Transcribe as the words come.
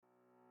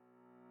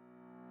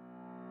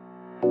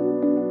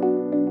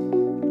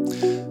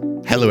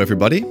Hello,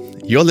 everybody.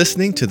 You're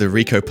listening to the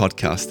Rico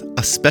Podcast,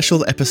 a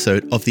special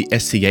episode of the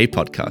SCA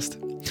Podcast.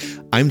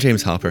 I'm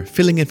James Harper,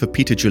 filling in for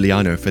Peter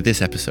Giuliano for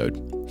this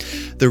episode.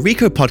 The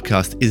Rico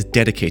Podcast is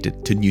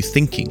dedicated to new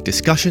thinking,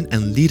 discussion,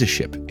 and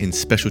leadership in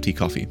specialty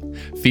coffee,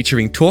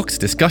 featuring talks,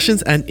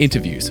 discussions, and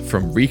interviews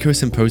from Rico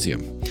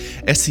Symposium,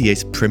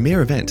 SCA's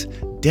premier event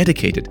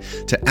dedicated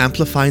to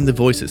amplifying the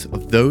voices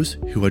of those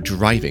who are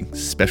driving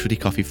specialty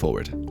coffee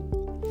forward.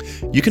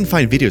 You can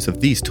find videos of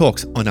these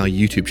talks on our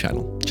YouTube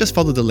channel. Just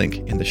follow the link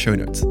in the show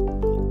notes.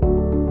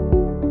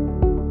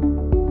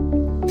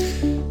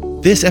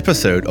 This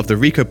episode of the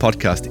Rico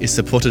Podcast is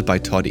supported by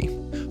Toddy.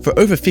 For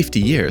over 50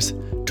 years,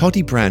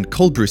 Toddy brand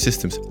cold brew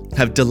systems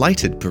have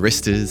delighted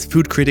baristas,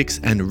 food critics,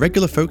 and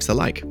regular folks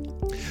alike.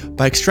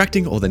 By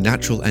extracting all the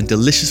natural and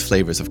delicious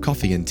flavors of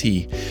coffee and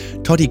tea,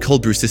 Toddy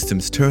cold brew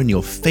systems turn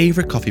your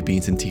favorite coffee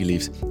beans and tea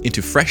leaves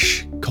into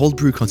fresh, cold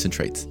brew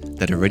concentrates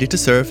that are ready to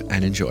serve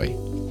and enjoy.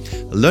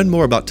 Learn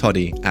more about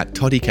Toddy at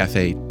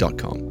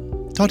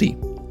toddycafe.com. Toddy,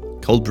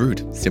 cold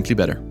brewed, simply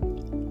better.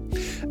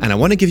 And I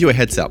want to give you a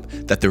heads up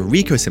that the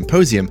Rico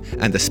Symposium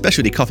and the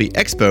Specialty Coffee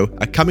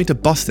Expo are coming to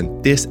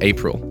Boston this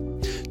April.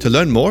 To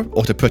learn more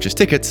or to purchase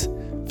tickets,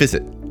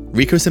 visit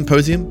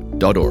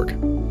ricosymposium.org.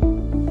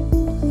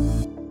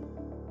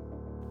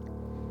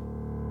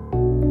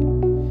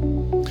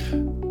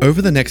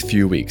 Over the next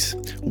few weeks,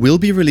 we'll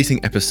be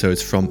releasing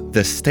episodes from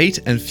The State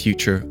and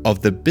Future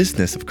of the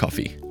Business of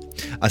Coffee,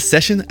 a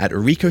session at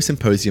Rico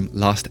Symposium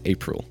last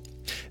April.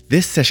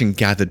 This session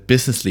gathered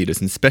business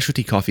leaders in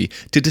specialty coffee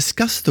to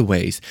discuss the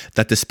ways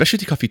that the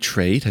specialty coffee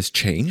trade has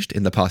changed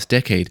in the past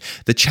decade,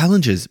 the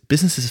challenges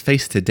businesses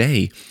face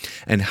today,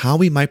 and how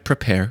we might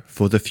prepare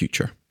for the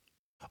future.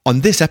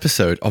 On this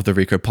episode of the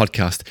Rico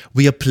Podcast,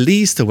 we are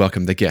pleased to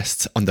welcome the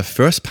guests on the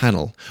first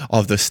panel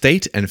of The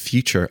State and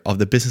Future of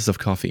the Business of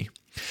Coffee.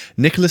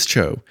 Nicholas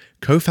Cho,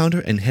 co-founder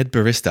and head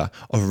barista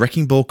of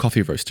Wrecking Ball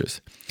Coffee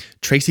Roasters.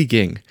 Tracy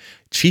Ging,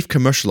 Chief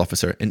Commercial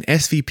Officer and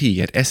SVP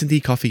at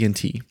S&D Coffee and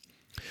Tea.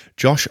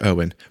 Josh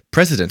Owen,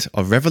 President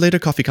of Revelator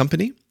Coffee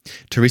Company.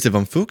 Teresa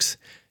Von Fuchs,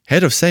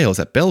 Head of Sales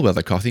at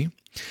Bellwether Coffee.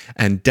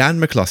 And Dan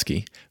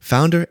McCluskey,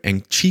 Founder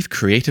and Chief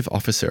Creative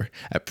Officer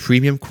at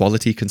Premium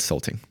Quality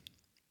Consulting.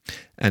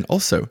 And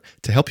also,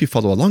 to help you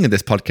follow along in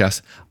this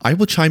podcast, I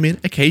will chime in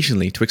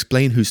occasionally to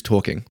explain who's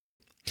talking.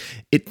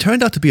 It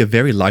turned out to be a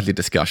very lively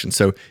discussion,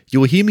 so you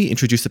will hear me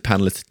introduce the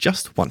panelists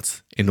just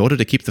once in order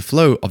to keep the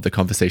flow of the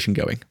conversation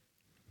going.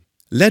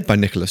 Led by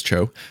Nicholas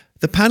Cho,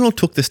 the panel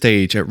took the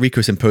stage at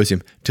Rico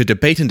Symposium to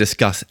debate and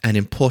discuss an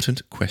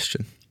important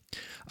question.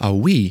 Are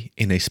we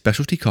in a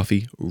specialty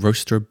coffee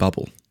roaster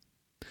bubble?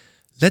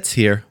 Let's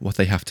hear what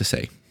they have to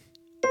say.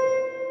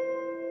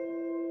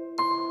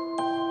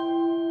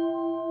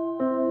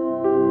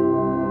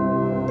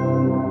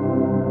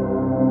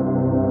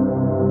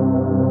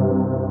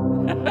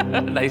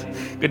 Nice.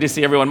 Good to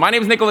see everyone. My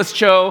name is Nicholas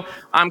Cho.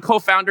 I'm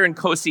co-founder and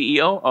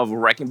co-CEO of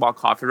Wrecking Ball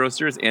Coffee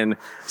Roasters in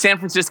San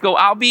Francisco.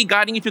 I'll be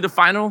guiding you through the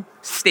final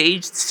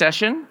staged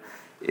session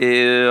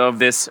of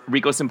this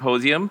Rico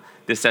Symposium.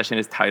 This session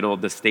is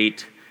titled The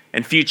State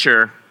and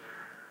Future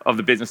of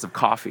the Business of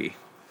Coffee.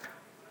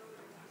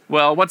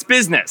 Well, what's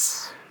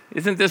business?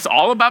 Isn't this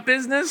all about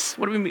business?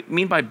 What do we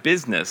mean by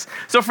business?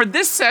 So for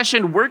this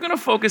session, we're going to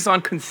focus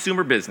on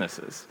consumer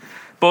businesses,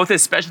 both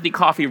as specialty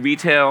coffee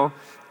retail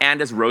and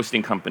as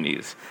roasting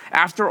companies.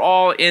 After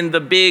all, in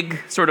the big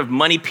sort of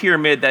money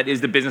pyramid that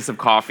is the business of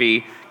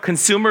coffee,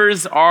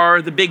 consumers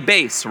are the big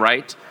base,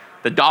 right?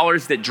 The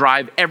dollars that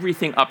drive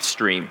everything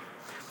upstream,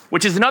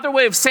 which is another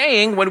way of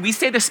saying when we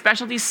say the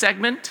specialty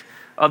segment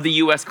of the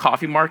US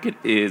coffee market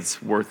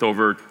is worth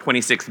over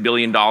 $26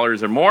 billion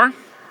or more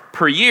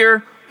per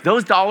year,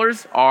 those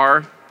dollars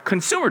are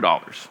consumer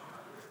dollars.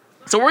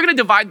 So we're gonna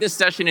divide this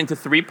session into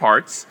three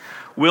parts.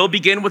 We'll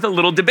begin with a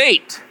little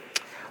debate.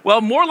 Well,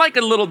 more like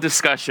a little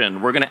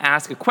discussion. We're going to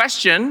ask a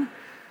question.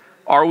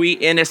 Are we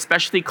in a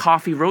specialty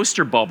coffee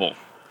roaster bubble?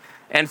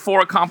 And four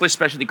accomplished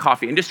specialty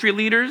coffee industry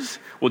leaders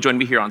will join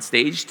me here on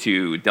stage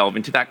to delve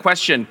into that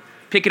question,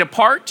 pick it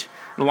apart.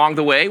 And along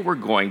the way, we're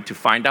going to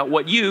find out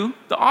what you,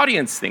 the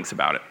audience, thinks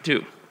about it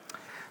too.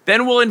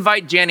 Then we'll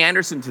invite Jan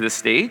Anderson to the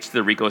stage,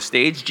 the Rico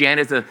stage. Jan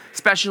is a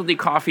specialty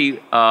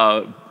coffee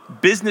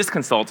business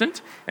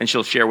consultant, and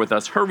she'll share with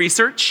us her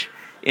research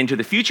into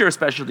the future of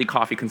specialty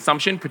coffee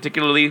consumption,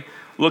 particularly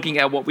looking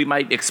at what we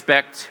might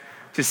expect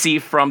to see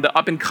from the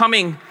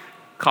up-and-coming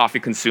coffee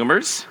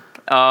consumers.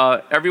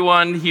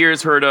 Everyone here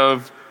has heard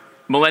of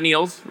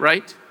millennials,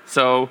 right?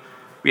 So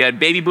we had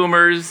baby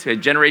boomers, we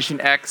had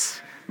Generation X,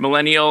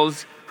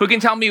 millennials. Who can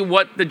tell me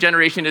what the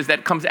generation is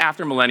that comes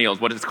after millennials,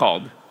 what it's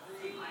called?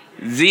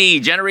 Z,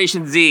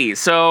 Generation Z.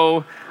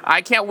 So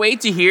I can't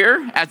wait to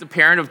hear, as a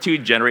parent of two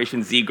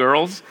Generation Z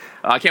girls,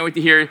 I can't wait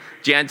to hear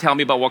Jan tell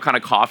me about what kind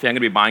of coffee I'm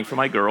going to be buying for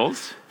my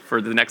girls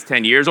for the next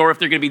 10 years, or if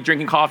they're going to be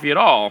drinking coffee at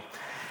all.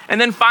 And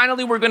then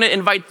finally, we're going to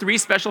invite three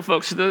special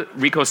folks to the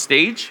Rico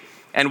stage,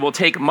 and we'll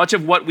take much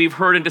of what we've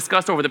heard and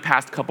discussed over the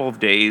past couple of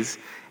days.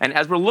 And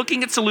as we're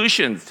looking at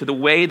solutions to the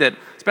way that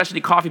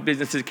specialty coffee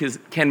businesses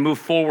can move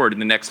forward in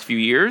the next few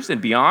years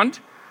and beyond,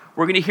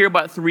 we're going to hear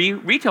about 3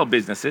 retail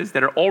businesses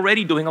that are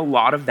already doing a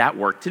lot of that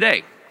work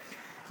today.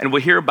 And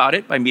we'll hear about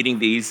it by meeting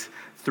these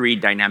 3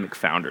 dynamic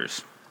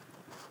founders.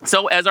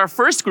 So as our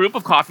first group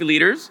of coffee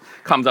leaders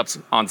comes up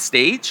on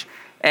stage,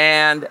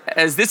 and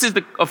as this is,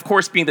 of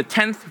course, being the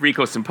 10th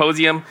RECO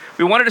Symposium,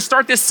 we wanted to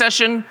start this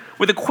session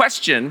with a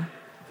question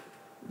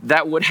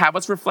that would have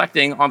us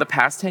reflecting on the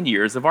past 10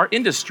 years of our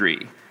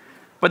industry.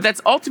 But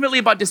that's ultimately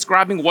about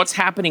describing what's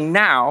happening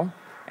now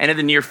and in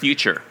the near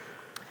future.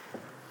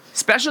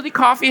 Specialty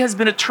coffee has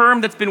been a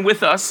term that's been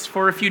with us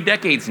for a few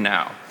decades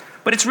now,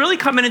 but it's really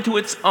coming into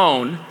its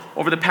own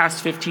over the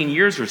past 15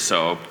 years or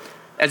so,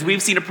 as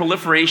we've seen a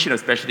proliferation of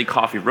specialty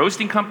coffee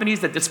roasting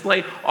companies that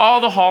display all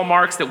the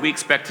hallmarks that we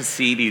expect to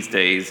see these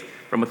days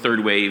from a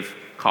third wave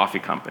coffee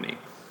company.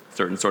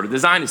 Certain sort of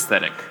design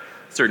aesthetic,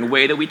 certain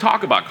way that we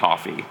talk about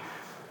coffee.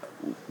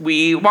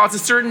 While it's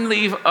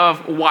certainly a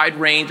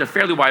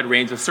fairly wide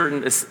range of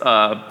certain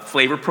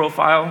flavor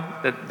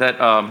profile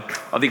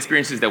of the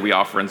experiences that we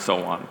offer and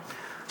so on.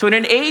 So in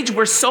an age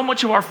where so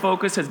much of our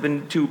focus has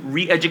been to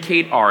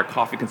re-educate our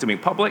coffee consuming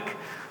public,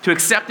 to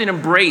accept and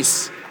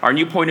embrace our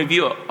new point of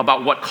view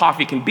about what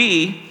coffee can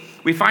be,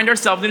 we find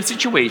ourselves in a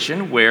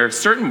situation where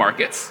certain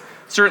markets,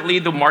 certainly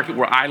the market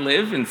where I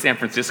live in San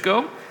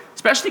Francisco,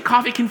 specialty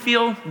coffee can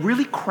feel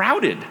really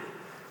crowded.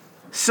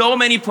 So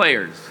many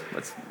players,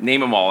 let's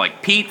name them all,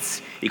 like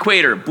Peet's,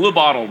 Equator, Blue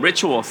Bottle,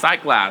 Ritual,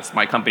 Sightglass,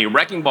 my company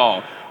Wrecking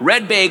Ball,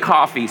 Red Bay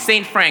Coffee,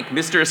 St. Frank,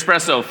 Mr.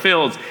 Espresso,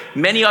 Phil's,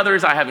 many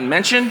others I haven't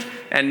mentioned,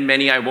 and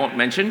many I won't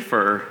mention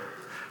for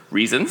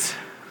reasons.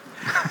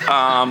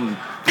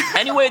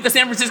 Anyway, the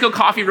San Francisco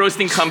coffee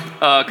roasting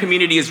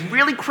community is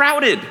really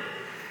crowded.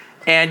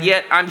 And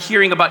yet I'm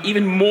hearing about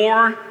even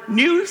more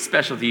new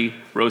specialty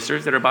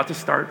roasters that are about to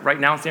start right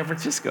now in San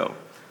Francisco.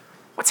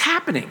 What's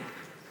happening?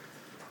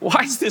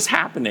 Why is this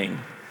happening?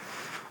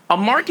 A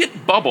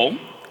market bubble,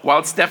 while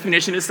its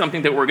definition is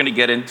something that we're going to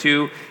get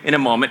into in a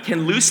moment,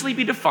 can loosely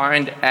be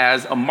defined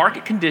as a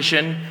market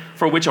condition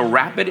for which a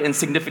rapid and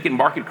significant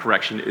market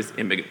correction is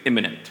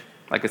imminent.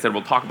 Like I said,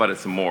 we'll talk about it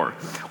some more.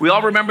 We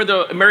all remember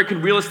the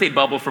American real estate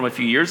bubble from a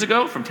few years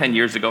ago, from 10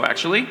 years ago,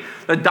 actually.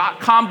 The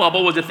dot-com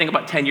bubble was a thing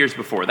about 10 years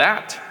before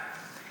that.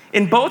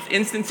 In both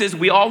instances,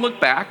 we all look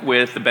back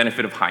with the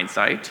benefit of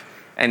hindsight,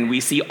 and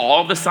we see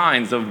all the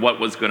signs of what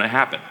was going to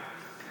happen.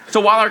 So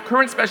while our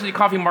current specialty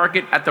coffee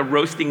market at the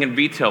roasting and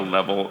retail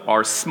level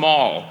are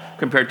small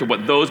compared to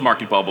what those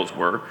market bubbles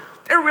were,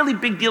 they're a really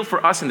big deal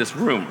for us in this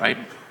room, right?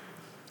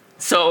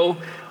 So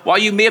while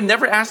you may have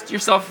never asked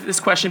yourself this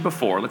question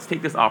before, let's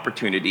take this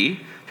opportunity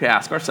to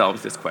ask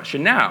ourselves this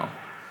question now.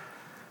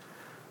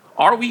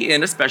 Are we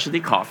in a specialty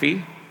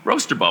coffee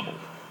roaster bubble?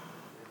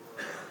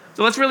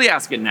 So let's really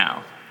ask it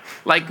now.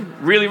 Like,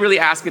 really, really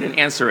ask it and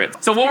answer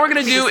it. So what we're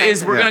going to do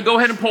is we're going to go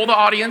ahead and poll the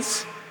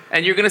audience,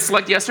 and you're going to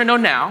select yes or no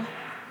now.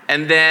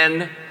 And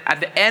then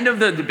at the end of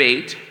the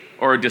debate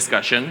or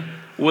discussion,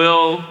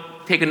 we'll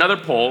take another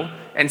poll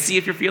and see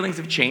if your feelings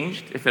have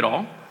changed, if at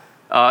all.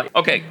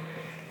 Okay.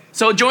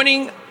 So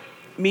joining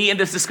me in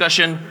this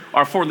discussion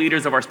are 4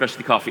 leaders of our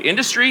specialty coffee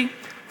industry.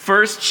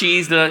 First,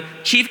 she's the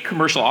Chief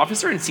Commercial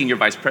Officer and Senior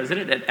Vice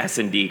President at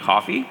S&D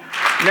Coffee.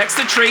 Next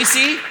to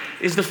Tracy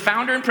is the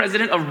founder and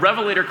president of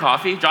Revelator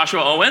Coffee,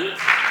 Joshua Owen.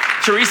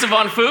 Teresa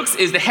Von Fuchs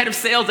is the head of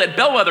sales at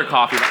Bellwether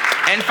Coffee.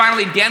 And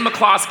finally, Dan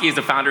McCloskey is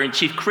the founder and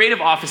chief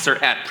creative officer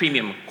at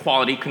Premium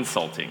Quality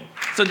Consulting.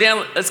 So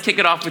Dan, let's kick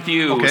it off with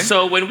you. Okay.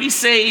 So when we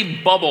say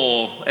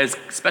bubble, as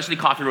especially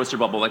coffee roaster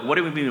bubble, like what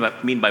do we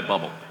mean by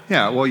bubble?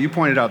 Yeah, well, you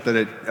pointed out that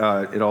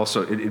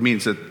it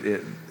means that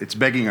it's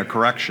begging a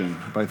correction.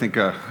 But I think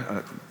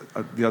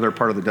the other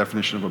part of the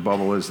definition of a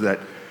bubble is that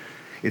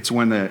it's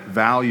when the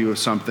value of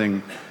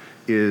something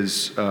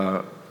is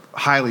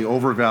highly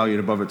overvalued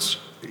above its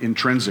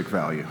intrinsic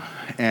value.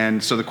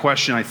 And so the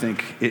question, I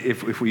think,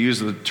 if we use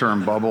the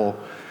term bubble,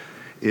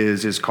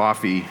 is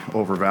coffee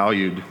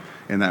overvalued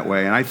in that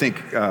way? And I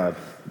think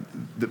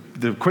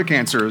the quick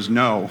answer is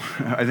no.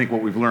 I think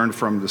what we've learned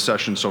from the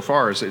session so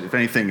far is that, if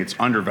anything, it's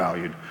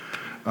undervalued.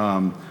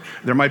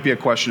 There might be a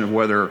question of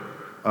whether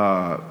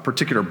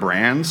particular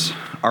brands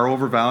are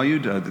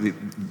overvalued.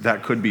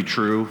 That could be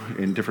true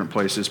in different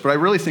places. But I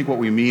really think what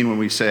we mean when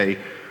we say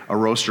a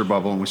roaster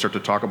bubble and we start to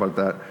talk about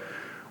that,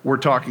 we're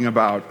talking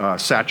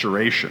about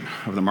saturation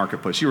of the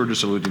marketplace. You were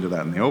just alluding to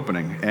that in the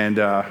opening. And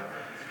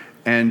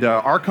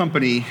our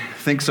company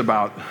thinks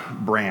about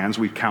brands.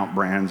 We count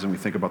brands and we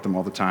think about them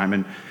all the time.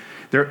 And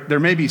there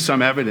may be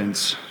some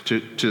evidence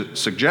to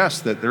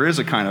suggest that there is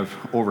a kind of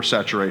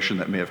oversaturation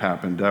that may have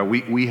happened.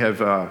 We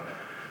have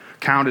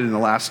counted in the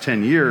last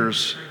 10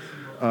 years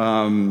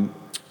an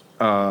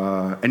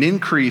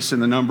increase in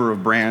the number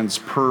of brands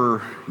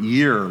per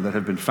year that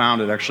have been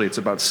founded. Actually, it's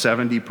about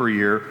 70 per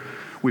year.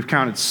 We've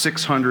counted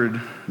 600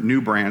 new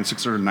brands,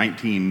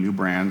 619 new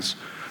brands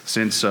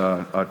since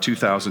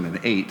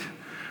 2008.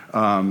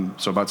 So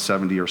about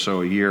 70 or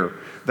so a year.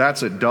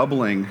 That's a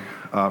doubling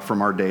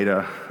from our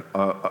data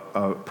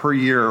per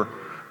year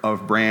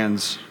of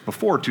brands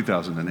before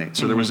 2008.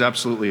 So there was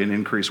absolutely an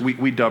increase.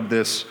 We dubbed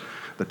this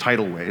the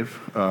tidal wave.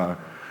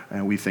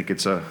 and we think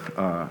it's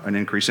an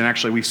increase. And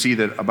actually, we see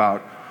that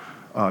about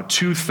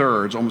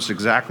 2/3, almost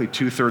exactly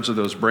 2/3 of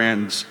those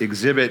brands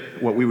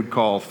exhibit what we would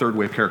call third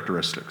wave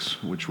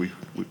characteristics, which we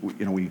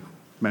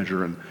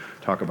measure and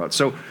talk about.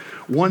 So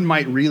one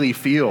might really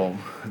feel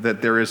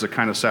that there is a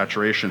kind of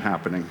saturation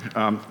happening.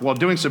 While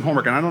doing some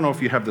homework, and I don't know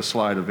if you have the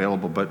slide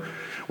available, but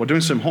while doing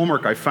some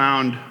homework, I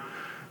found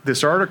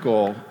this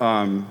article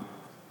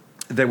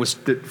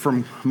that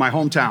from my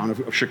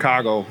hometown of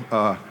Chicago,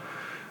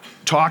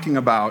 talking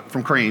about,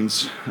 from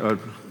Crain's,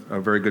 a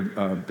very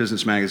good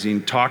business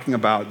magazine, talking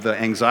about the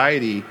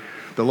anxiety,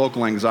 the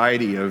local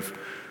anxiety of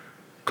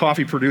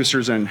coffee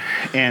producers and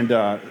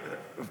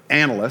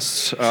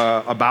analysts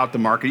about the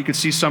market. You can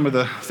see some of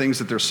the things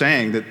that they're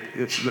saying, that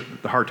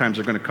the hard times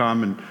are going to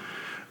come, and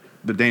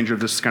the danger of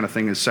this kind of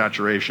thing is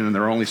saturation, and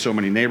there are only so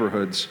many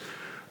neighborhoods.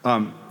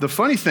 The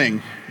funny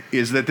thing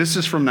is that this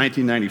is from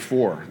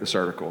 1994, this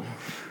article.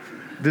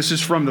 This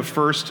is from the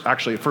first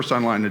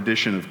online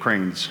edition of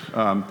Crain's.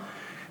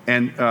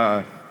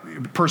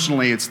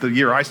 Personally, it's the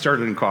year I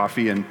started in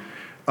coffee, and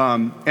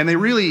they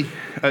really,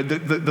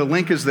 the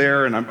link is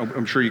there, and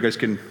I'm sure you guys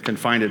can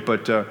find it,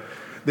 but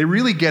they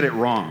really get it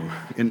wrong.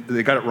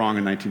 They got it wrong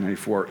in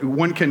 1994.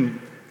 One can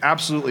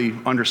absolutely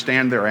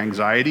understand their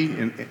anxiety,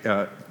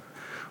 and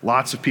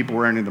lots of people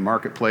were entering the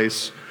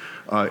marketplace.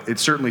 It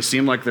certainly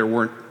seemed like there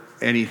wasn't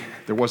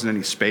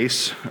any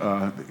space,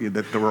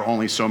 that there were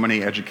only so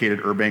many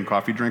educated urbane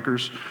coffee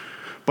drinkers.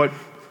 But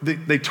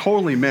they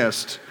totally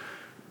missed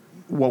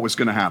what was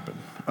going to happen.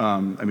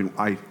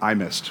 I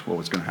missed what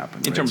was going to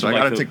happen. In terms of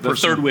like the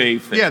third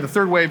wave thing. Yeah, the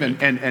third wave,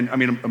 and I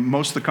mean,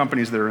 most of the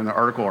companies that are in the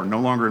article are no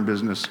longer in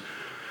business.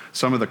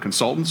 Some of the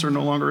consultants are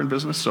no longer in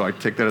business, so I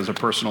take that as a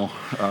personal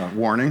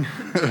warning.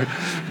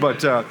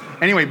 But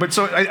anyway,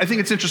 so I think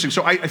it's interesting.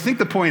 So I think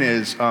the point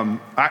is,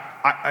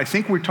 I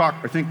think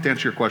to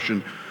answer your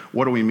question,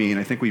 what do we mean?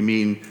 I think we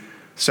mean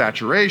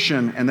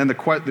saturation, and then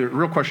the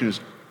real question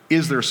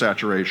is there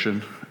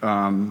saturation?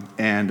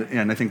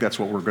 And I think that's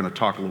what we're going to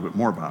talk a little bit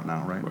more about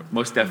now, right?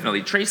 Most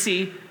definitely.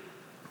 Tracy,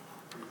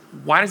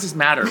 why does this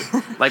matter?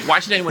 Like,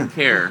 why should anyone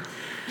care?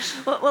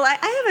 Well,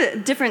 I have a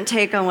different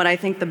take on what I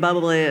think the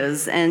bubble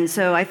is, and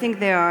so I think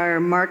there are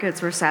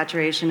markets where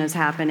saturation is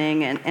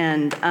happening,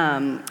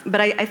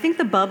 but I think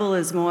the bubble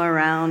is more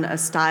around a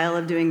style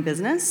of doing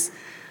business.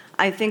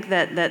 I think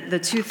that the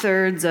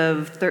 2/3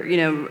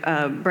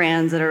 of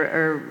brands that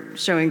are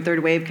showing third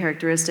wave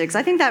characteristics,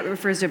 I think that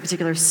refers to a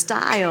particular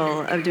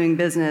style of doing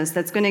business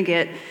that's going to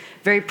get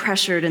very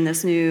pressured in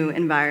this new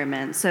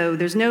environment. So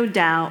there's no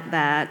doubt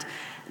that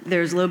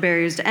there's low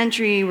barriers to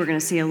entry. We're going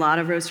to see a lot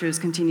of roasters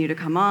continue to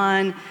come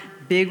on.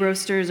 Big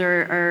roasters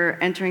are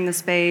entering the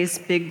space.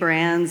 Big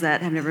brands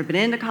that have never been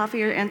into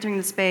coffee are entering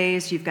the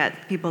space. You've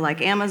got people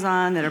like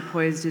Amazon that are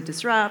poised to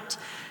disrupt.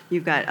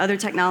 You've got other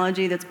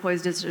technology that's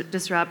poised to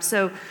disrupt.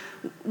 So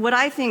what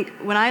I think,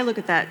 when I look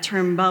at that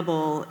term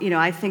bubble,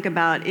 I think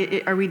about,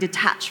 are we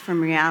detached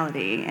from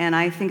reality? And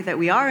I think that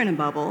we are in a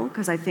bubble,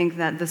 because I think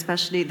that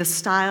the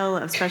style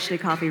of specialty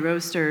coffee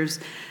roasters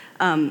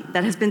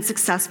that has been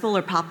successful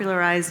or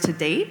popularized to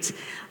date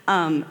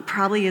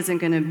probably isn't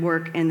going to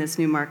work in this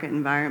new market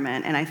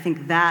environment. And I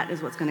think that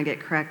is what's going to get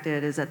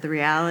corrected, is that the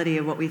reality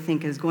of what we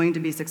think is going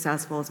to be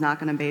successful is not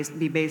going to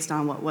be based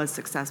on what was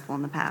successful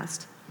in the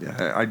past.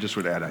 Yeah, I just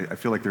would add, I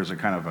feel like there's a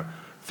kind of a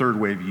third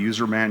wave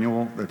user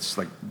manual that's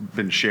like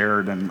been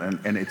shared, and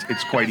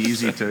it's quite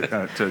easy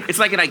to It's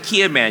like an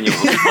IKEA manual.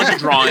 There's a bunch of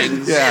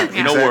drawings,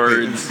 no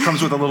words. It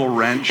comes with a little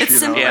wrench. It's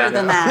simpler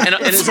than that. And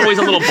it's always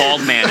a little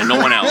bald man and no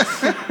one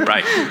else.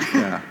 Right.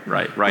 Yeah.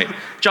 Right.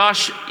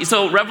 Josh,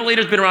 so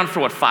Revelator's been around for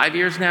what, 5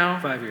 years now?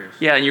 5 years.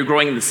 Yeah, and you're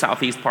growing in the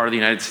southeast part of the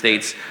United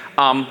States.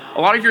 A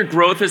lot of your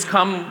growth has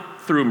come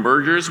through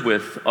mergers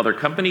with other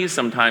companies,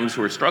 sometimes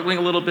who are struggling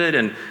a little bit,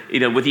 and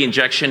with the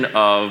injection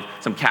of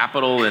some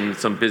capital and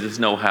some business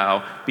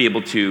know-how, be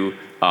able to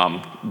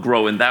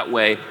grow in that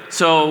way.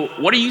 So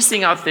what are you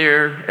seeing out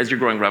there as you're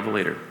growing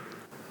Revelator?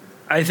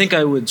 I think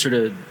I would sort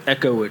of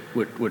echo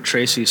what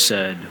Tracy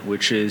said,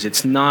 which is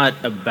it's not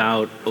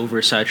about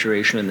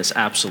oversaturation in this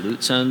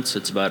absolute sense.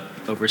 It's about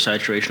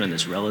oversaturation in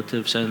this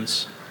relative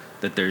sense,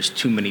 that there's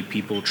too many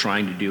people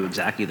trying to do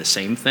exactly the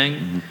same thing.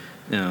 Mm-hmm.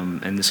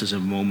 And this is a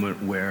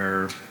moment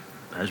where,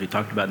 as we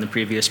talked about in the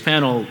previous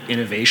panel,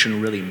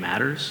 innovation really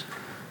matters.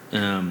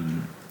 I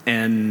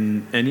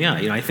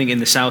think in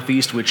the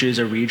Southeast, which is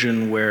a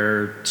region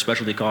where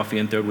specialty coffee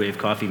and third wave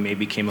coffee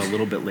maybe came a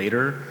little bit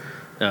later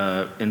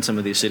in some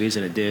of these cities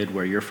than it did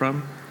where you're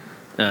from,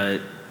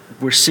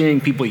 we're seeing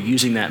people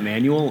using that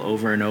manual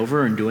over and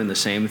over and doing the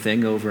same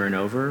thing over and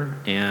over.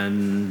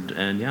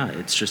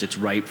 It's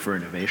ripe for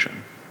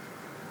innovation.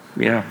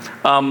 Yeah.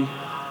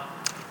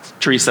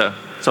 Teresa.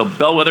 So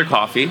Bellwether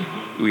Coffee,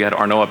 we had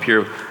Arnaud up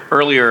here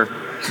earlier.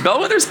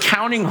 Bellwether's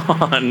counting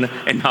on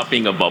and not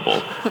being a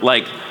bubble,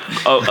 like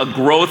a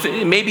growth,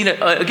 maybe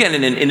again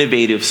in an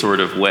innovative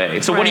sort of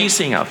way. So what are you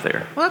seeing out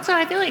there? Well, so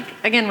I feel like,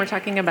 again, we're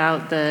talking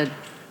about the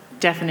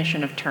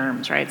definition of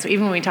terms, right? So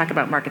even when we talk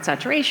about market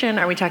saturation,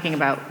 are we talking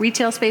about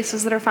retail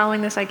spaces that are following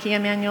this IKEA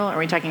manual? Or are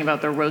we talking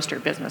about the roaster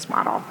business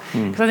model?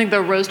 Because I think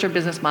the roaster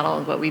business model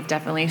is what we've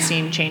definitely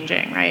seen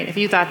changing, right? If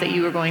you thought that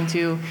you were going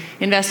to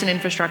invest in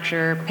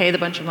infrastructure, pay the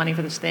bunch of money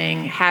for this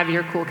thing, have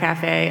your cool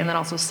cafe, and then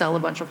also sell a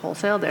bunch of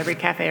wholesale to every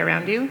cafe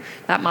around you,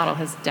 that model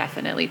has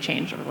definitely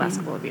changed over the last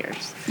couple of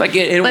years. Like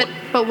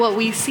But what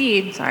we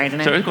see, sorry, go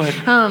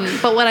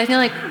ahead. But what I feel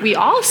like we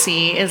all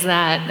see is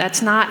that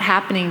that's not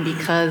happening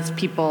because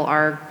people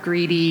are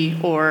greedy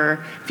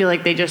or feel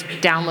like they just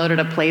downloaded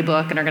a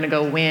playbook and are going to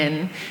go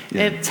win.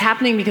 Yeah. It's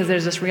happening because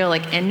there's this real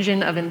like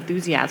engine of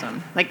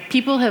enthusiasm. Like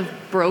people have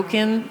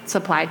broken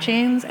supply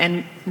chains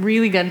and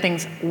really done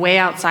things way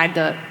outside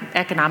the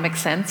economic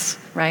sense,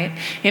 right?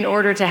 In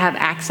order to have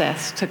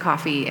access to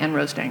coffee and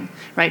roasting,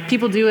 right?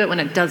 People do it when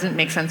it doesn't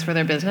make sense for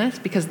their business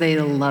because they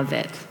love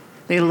it.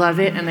 They love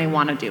it and they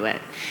want to do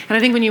it. And I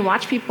think when you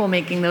watch people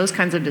making those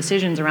kinds of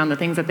decisions around the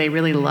things that they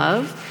really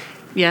love,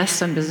 yes,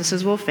 some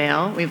businesses will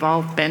fail. We've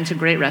all been to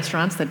great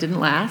restaurants that didn't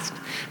last.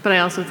 But I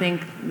also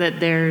think that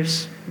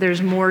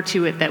there's more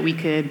to it that we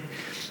could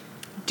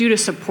do to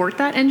support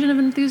that engine of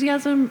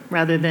enthusiasm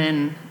rather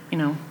than,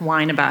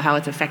 whine about how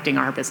it's affecting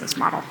our business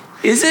model.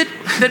 Is it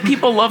that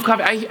people love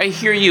coffee? I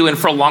hear you, and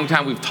for a long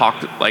time we've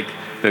talked, like,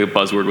 the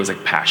buzzword was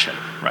like passion,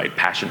 right?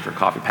 Passion for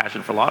coffee,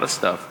 passion for a lot of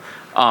stuff.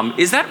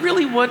 Is that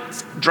really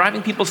what's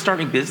driving people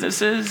starting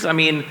businesses? I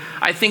mean,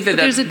 I think that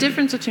there's a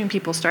difference between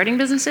people starting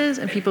businesses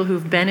and people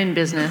who've been in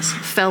business,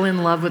 fell in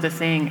love with a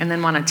thing, and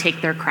then want to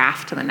take their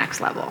craft to the next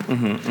level.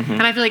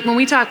 And I feel like when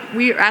we talk,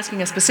 we're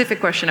asking a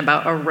specific question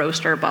about a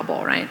roaster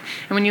bubble, right?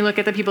 And when you look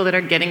at the people that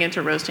are getting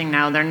into roasting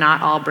now, they're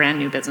not all brand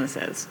new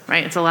businesses,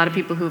 right? It's a lot of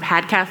people who've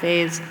had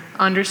cafes,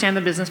 understand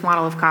the business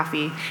model of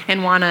coffee,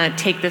 and want to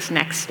take this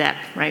next step,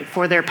 right?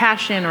 For their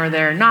passion or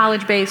their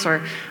knowledge base.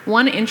 Or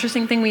one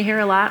interesting thing we hear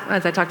a lot,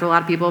 as I talk to a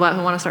lot of people about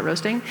who want to start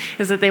roasting,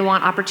 is that they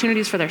want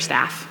opportunities for their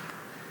staff.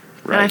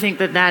 Right. And I think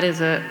that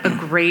is a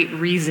great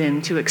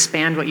reason to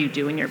expand what you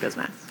do in your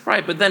business.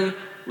 Right, but then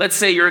let's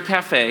say you're a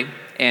cafe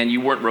and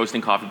you weren't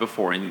roasting coffee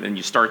before, and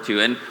you start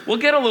to, and we'll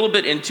get a little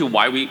bit into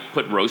why we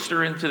put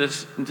roaster into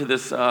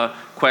this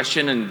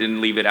question and didn't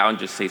leave it out and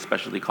just say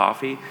specialty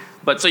coffee.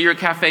 But so you're a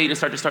cafe, you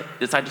decide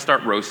to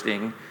start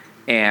roasting,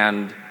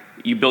 and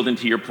you build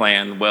into your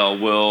plan, well,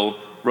 we'll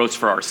roast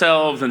for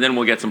ourselves, and then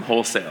we'll get some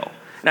wholesale.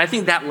 And I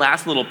think that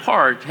last little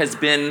part has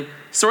been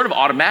sort of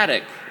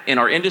automatic in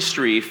our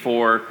industry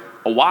for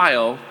a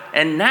while,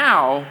 and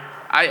now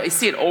I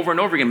see it over and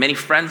over again. Many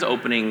friends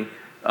opening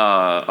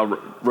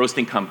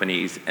roasting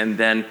companies and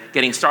then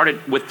getting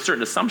started with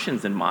certain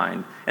assumptions in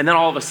mind, and then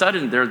all of a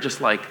sudden they're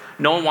just like,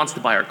 no one wants to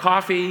buy our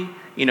coffee,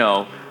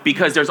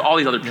 because there's all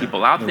these other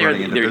people out there.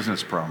 Running into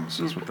business problems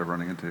is what they're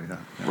running into. Yeah.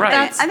 Right.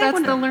 That's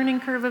the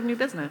learning curve of new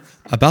business.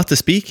 About to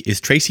speak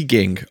is Tracy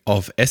Ging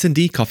of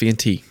S&D Coffee and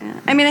Tea.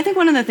 I mean, I think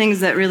one of the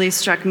things that really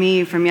struck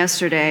me from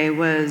yesterday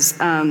was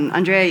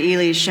Andrea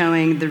Ely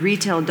showing the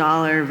retail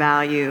dollar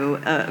value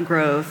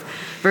growth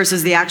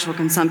versus the actual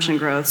consumption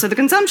growth. So the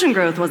consumption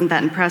growth wasn't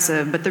that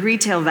impressive, but the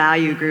retail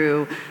value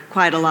grew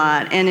quite a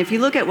lot. And if you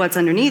look at what's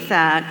underneath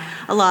that,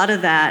 a lot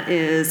of that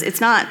is,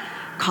 it's not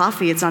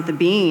coffee, it's not the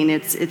bean,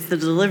 it's the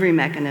delivery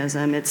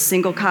mechanism, it's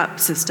single cup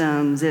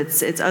systems,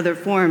 it's other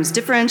forms.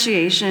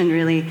 Differentiation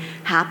really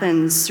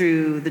happens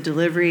through the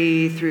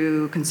delivery,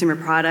 through consumer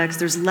products.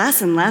 There's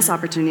less and less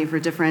opportunity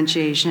for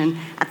differentiation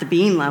at the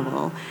bean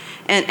level.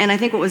 And I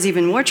think what was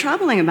even more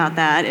troubling about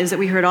that is that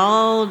we heard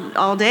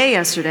all day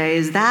yesterday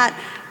is that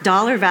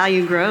dollar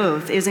value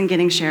growth isn't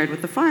getting shared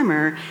with the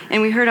farmer.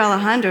 And we heard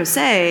Alejandro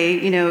say,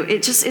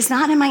 it's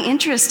not in my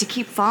interest to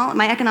keep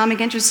my economic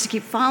interest to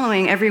keep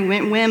following every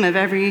whim of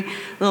every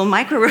little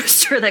micro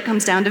roaster that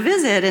comes down to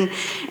visit.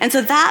 And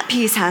so that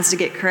piece has to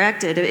get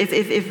corrected.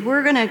 If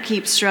we're going to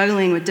keep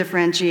struggling with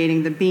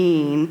differentiating the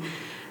bean,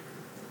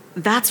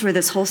 that's where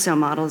this wholesale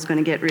model is going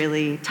to get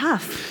really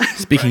tough.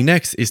 Speaking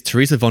next is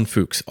Teresa von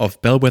Fuchs of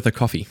Bellwether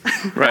Coffee.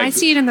 Right. I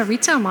see it in the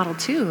retail model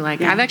too.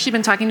 I've actually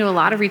been talking to a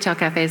lot of retail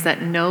cafes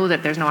that know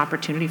that there's no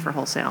opportunity for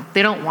wholesale.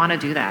 They don't want to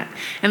do that.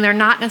 And they're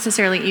not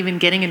necessarily even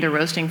getting into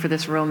roasting for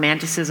this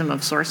romanticism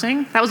of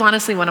sourcing. That was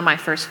honestly one of my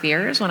first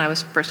fears when I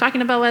was first talking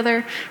to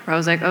Bellwether, where I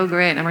was like, oh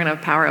great, and we're going to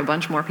empower a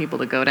bunch more people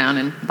to go down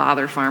and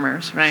bother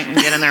farmers, right, and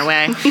get in their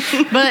way.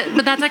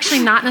 But that's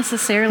actually not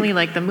necessarily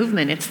like the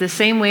movement. It's the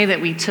same way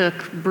that we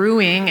took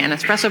brewing and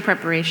espresso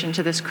preparation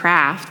to this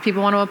craft.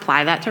 People want to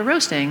apply that to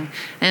roasting.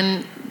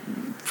 And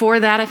for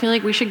that, I feel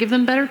like we should give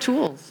them better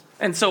tools.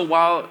 And so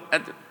while,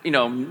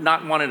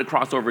 not wanting to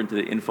cross over into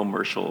the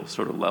infomercial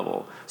sort of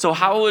level, so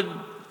how would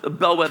a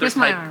Bellwether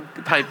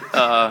type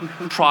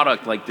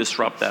product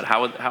disrupt that?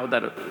 How would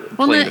that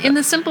Well, in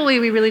the simple way,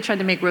 we really tried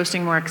to make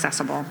roasting more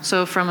accessible.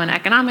 So from an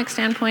economic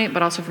standpoint,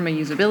 but also from a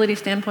usability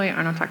standpoint,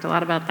 Arno talked a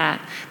lot about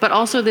that. But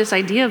also this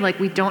idea of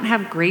we don't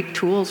have great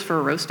tools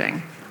for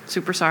roasting.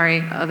 Super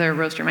sorry, other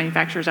roaster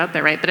manufacturers out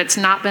there, right? But it's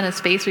not been a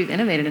space we've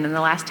innovated in the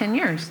last 10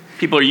 years.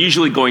 People are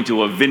usually going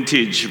to a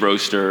vintage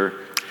roaster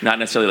not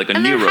necessarily like a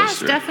And new there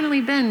roaster. has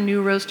definitely been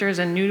new roasters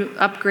and new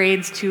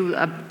upgrades to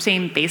a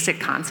same basic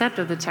concept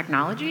of the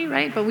technology,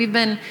 right? But we've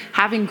been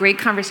having great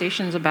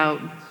conversations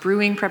about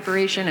brewing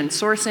preparation and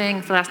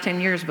sourcing for the last 10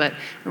 years, but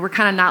we're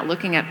kind of not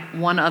looking at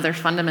one other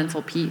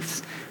fundamental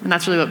piece. And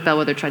that's really what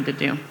Bellwether tried to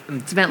do.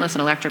 It's ventless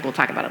and electric. We'll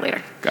talk about it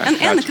later.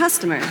 And the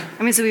customer.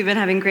 I mean, so we've been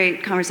having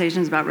great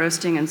conversations about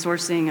roasting and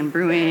sourcing and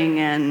brewing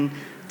and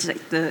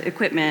the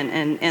equipment,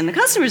 and the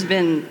customer's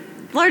been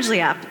largely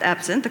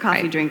absent, the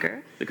coffee Right.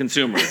 drinker. The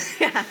consumer.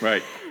 Yeah.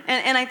 Right.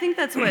 And I think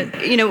that's what,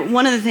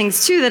 one of the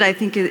things, too, that I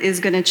think is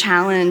going to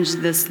challenge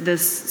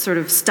this sort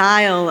of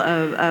style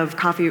of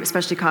coffee,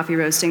 especially coffee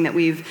roasting, that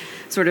we've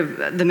sort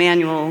of, the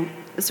manual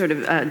sort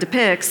of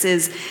depicts,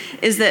 is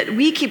that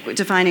we keep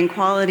defining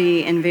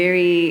quality in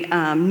very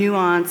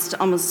nuanced,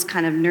 almost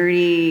kind of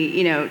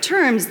nerdy,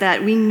 terms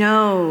that we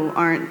know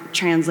aren't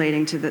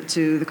translating to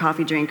the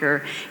coffee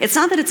drinker. It's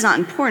not that it's not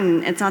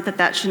important. It's not that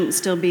that shouldn't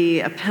still be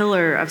a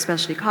pillar of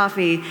specialty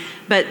coffee,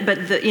 but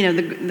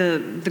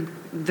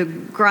the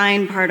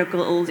grind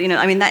particles,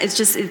 I mean, that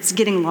it's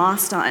getting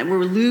lost on.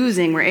 We're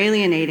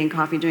alienating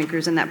coffee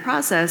drinkers in that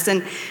process.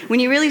 And when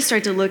you really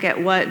start to look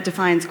at what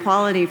defines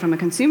quality from a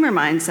consumer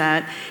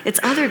mindset, it's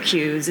other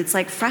cues. It's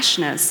like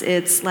freshness.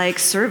 It's like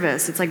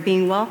service. It's like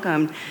being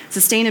welcomed.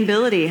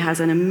 Sustainability has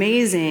an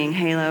amazing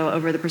halo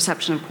over the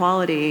perception of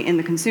quality in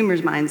the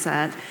consumer's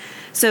mindset.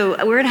 So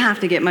we're going to have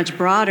to get much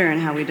broader in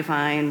how we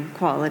define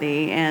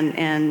quality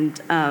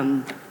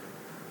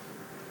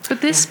But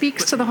this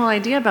speaks to the whole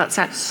idea about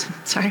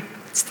sorry,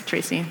 it's the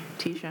Tracy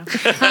T show.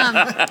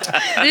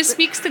 This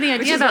speaks to the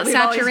idea about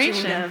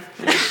saturation.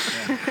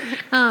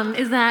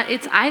 Is that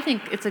I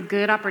think it's a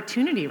good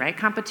opportunity, right?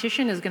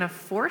 Competition is going to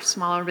force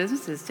smaller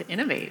businesses to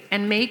innovate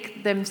and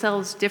make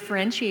themselves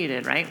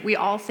differentiated, right? We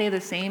all say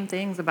the same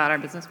things about our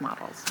business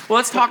models. Well,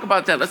 let's talk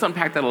about that. Let's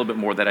unpack that a little bit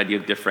more, that idea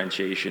of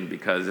differentiation,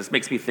 because this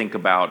makes me think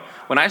about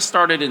when I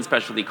started in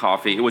specialty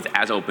coffee, it was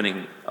as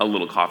opening a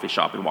little coffee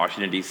shop in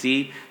Washington,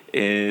 D.C.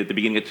 at the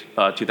beginning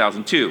of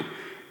 2002.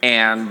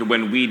 And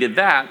when we did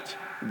that,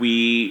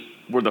 we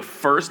were the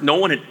first. No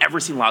one had ever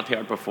seen latte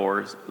art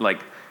before.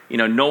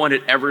 No one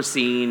had ever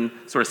seen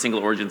sort of single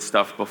origin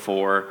stuff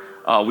before.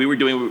 We were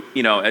doing,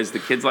 as the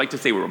kids like to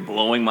say, we were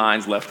blowing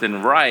minds left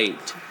and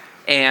right.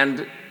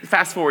 And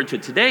fast forward to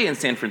today in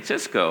San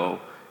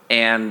Francisco,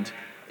 and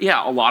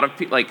yeah, a lot of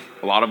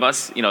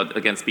us,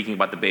 again, speaking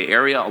about the Bay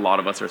Area, a lot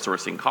of us are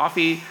sourcing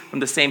coffee from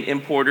the same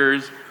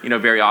importers.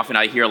 Very often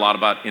I hear a lot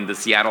about in the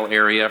Seattle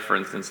area, for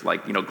instance,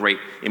 great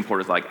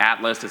importers like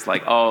Atlas. It's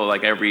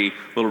every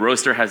little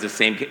roaster has the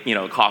same,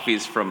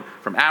 coffees from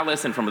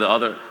Atlas and from the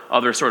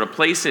other sort of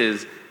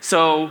places.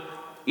 So,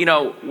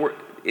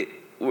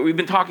 we've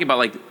been talking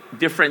about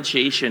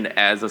differentiation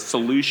as a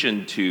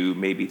solution to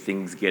maybe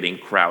things getting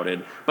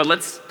crowded. But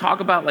let's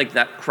talk about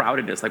that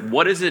crowdedness.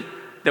 What is it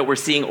that we're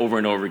seeing over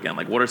and over again?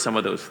 What are some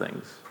of those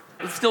things?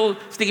 It's still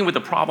sticking with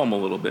the problem a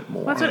little bit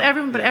more. Well, that's what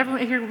everyone,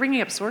 if you're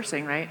bringing up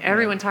sourcing, right?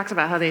 Everyone talks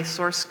about how they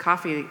source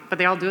coffee, but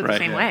they all do it the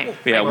same way.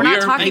 Yeah, we're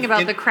not talking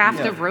about the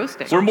craft of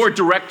roasting. We're more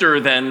director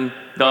than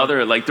the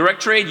other,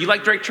 direct trade. You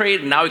like direct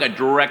trade, and now we got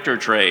director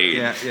trade.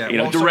 Yeah.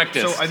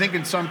 Directness. So I think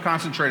in some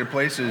concentrated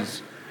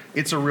places,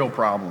 it's a real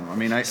problem. I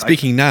mean,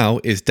 Speaking now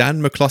is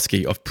Dan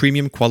McCloskey of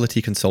Premium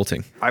Quality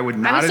Consulting. I would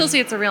still say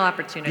it's a real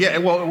opportunity. Yeah,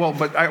 well,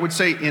 but I would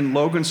say in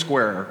Logan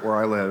Square, where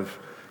I live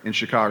in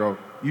Chicago,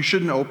 you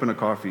shouldn't open a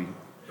coffee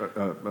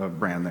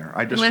brand there.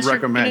 I just Unless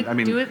recommend.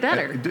 You're do it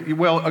better.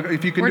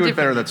 If you can do it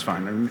better, that's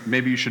fine. I mean,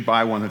 maybe you should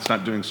buy one that's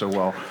not doing so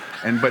well,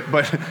 and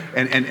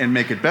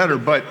make it better.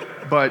 But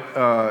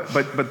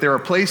there are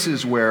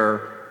places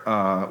where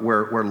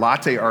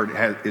latte art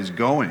is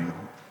going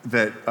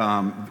that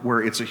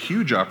where it's a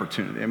huge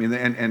opportunity. I mean,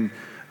 and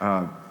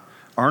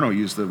Arno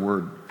used the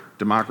word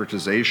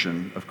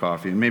democratization of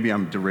coffee, and maybe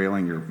I'm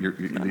derailing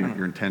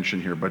your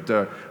intention here, but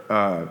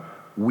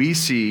we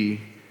see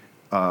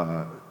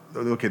the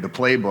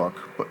playbook,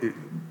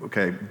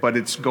 but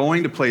it's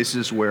going to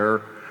places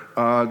where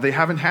they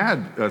haven't had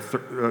a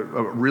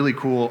really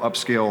cool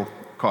upscale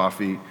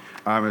coffee.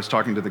 I was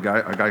talking to a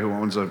guy who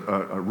owns a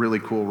really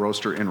cool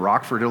roaster in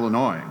Rockford,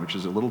 Illinois, which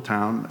is a little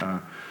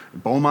town.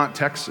 Beaumont,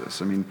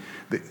 Texas. I mean,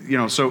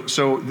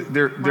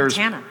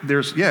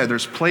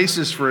 there's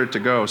places for it to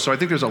go. So I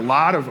think there's a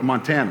lot of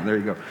Montana. There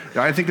you go.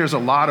 I think there's a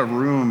lot of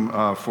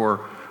room for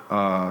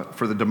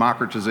the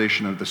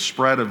democratization of the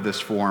spread of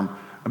this form.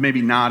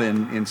 Maybe not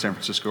in San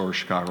Francisco or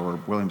Chicago or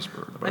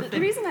Williamsburg. But the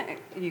reason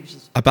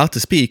About to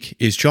speak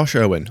is Josh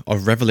Irwin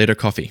of Revelator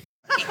Coffee.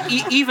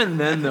 Even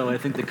then, though, I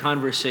think the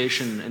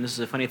conversation, and this is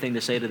a funny thing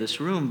to say to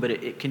this room, but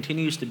it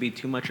continues to be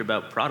too much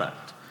about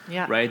product.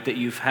 Yeah. Right? That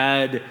you've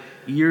had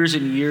years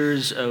and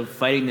years of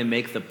fighting to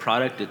make the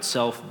product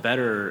itself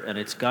better, and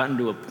it's gotten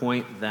to a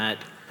point that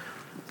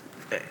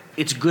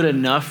it's good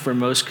enough for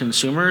most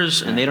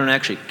consumers, and they don't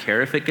actually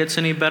care if it gets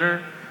any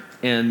better.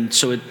 And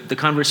so the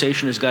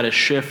conversation has got to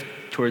shift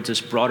towards this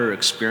broader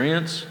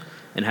experience,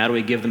 and how do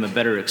we give them a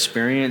better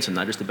experience and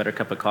not just a better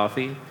cup of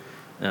coffee?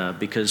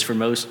 Because for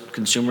most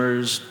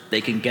consumers,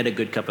 they can get a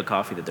good cup of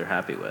coffee that they're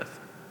happy with.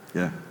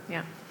 Yeah.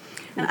 Yeah.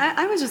 And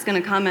I was just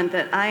going to comment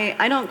that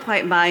I don't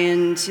quite buy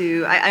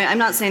into, I'm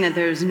not saying that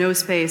there's no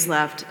space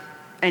left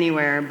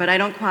anywhere, but I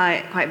don't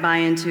quite buy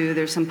into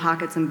there's some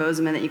pockets in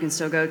Bozeman that you can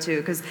still go to,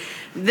 because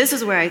this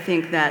is where I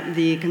think that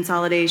the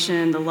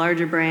consolidation, the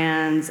larger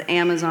brands,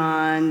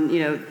 Amazon,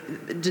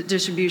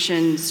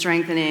 distribution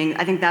strengthening,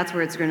 I think that's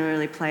where it's going to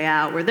really play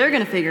out, where they're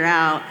going to figure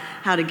out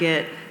how to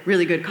get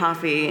really good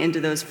coffee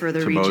into those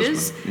further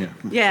reaches. Bozeman.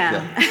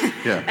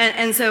 Yeah.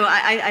 and so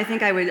I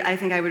think I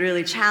would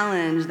really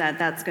challenge that.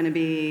 That's going to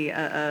be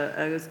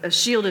a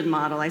shielded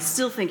model. I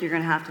still think you're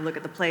going to have to look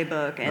at the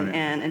playbook and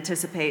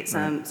anticipate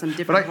some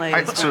different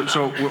plays.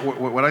 So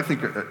what I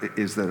think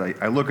is that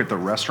I look at the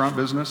restaurant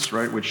business,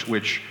 right?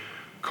 Which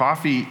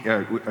coffee.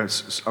 I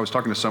was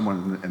talking to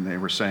someone and they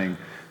were saying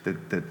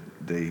that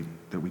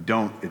we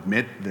don't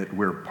admit that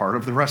we're part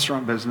of the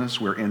restaurant business,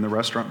 we're in the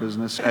restaurant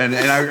business. And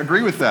I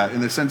agree with that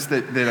in the sense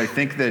that I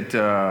think that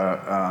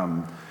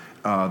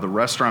the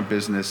restaurant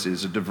business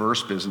is a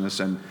diverse business.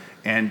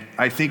 And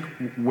I think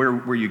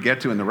where you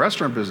get to in the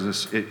restaurant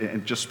business,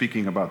 and just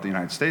speaking about the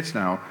United States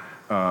now,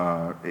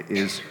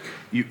 is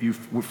we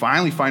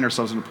finally find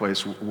ourselves in a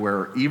place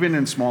where even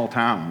in small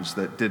towns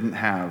that didn't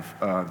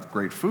have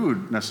great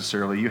food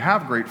necessarily, you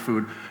have great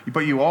food,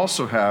 but you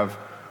also have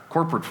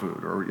corporate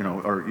food, or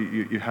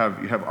you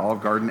have Olive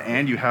Garden,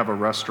 and you have a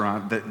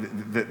restaurant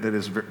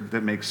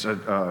that makes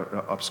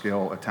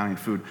upscale Italian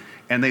food,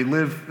 and they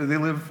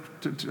live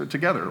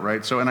together,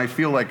 right? So, and I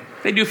feel like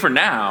they do for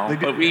now,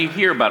 but we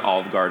hear about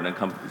Olive Garden and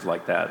companies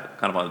like that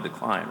kind of on the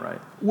decline, right?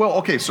 Well,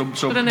 okay, so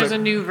then there's a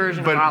new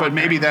version of Olive but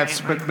maybe Garden,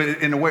 that's right?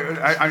 but in a way,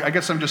 I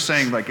guess I'm just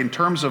saying, like, in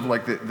terms of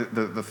like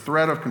the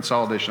threat of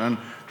consolidation. And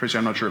Tracy,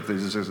 I'm not sure if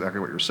this is exactly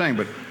what you're saying,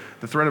 but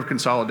the threat of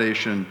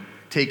consolidation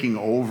taking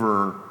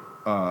over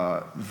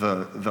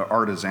the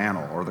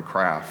artisanal or the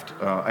craft.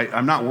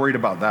 I'm not worried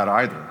about that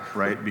either,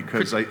 right?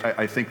 Because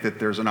I think that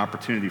there's an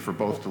opportunity for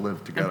both to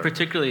live together. And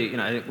particularly,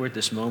 I think we're at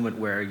this moment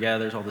where,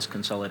 there's all this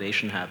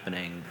consolidation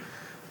happening,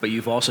 but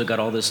you've also got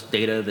all this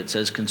data that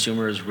says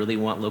consumers really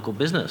want local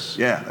business.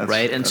 Yeah,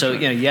 right? And so,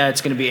 right.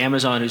 It's going to be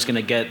Amazon who's going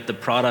to get the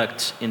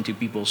product into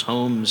people's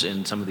homes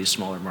in some of these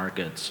smaller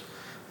markets.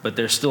 But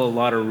there's still a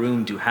lot of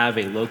room to have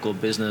a local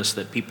business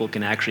that people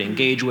can actually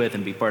engage with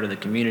and be part of the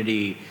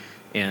community.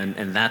 And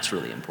that's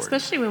really important.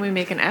 Especially when we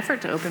make an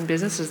effort to open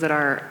businesses that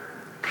are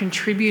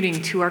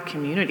contributing to our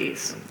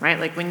communities, right?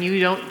 Like when you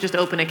don't just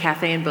open a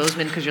cafe in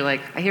Bozeman because you're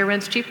like, I hear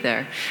rent's cheap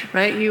there,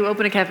 right? You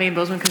open a cafe in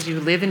Bozeman because you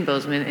live in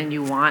Bozeman and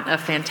you want a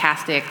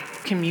fantastic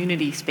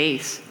community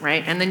space,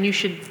 right? And then you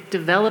should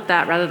develop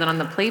that rather than on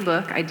the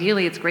playbook.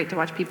 Ideally, it's great to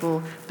watch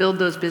people build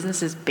those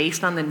businesses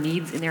based on the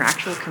needs in their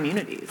actual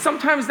communities.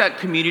 Sometimes that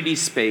community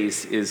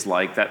space is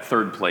like that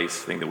third place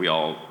thing that we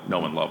all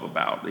know and love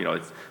about.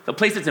 It's the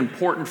place that's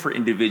important for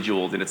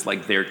individuals, and it's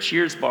like their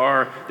Cheers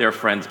bar, their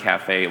friend's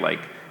cafe, like,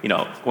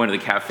 going to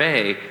the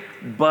cafe.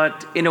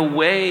 But in a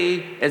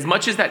way, as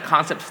much as that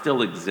concept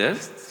still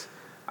exists,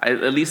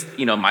 at least,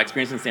 my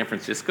experience in San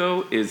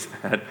Francisco is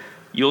that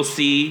you'll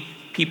see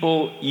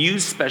people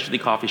use specialty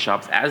coffee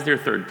shops as their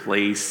third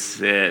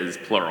places,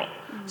 plural.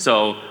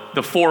 So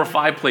the 4 or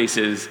 5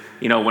 places,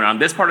 when I'm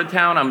this part of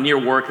town, I'm near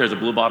work, there's a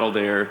Blue Bottle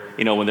there.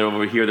 When they're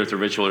over here, there's a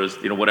Ritual, there's,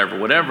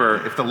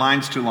 whatever. If the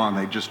line's too long,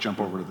 they just jump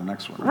over to the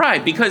next one.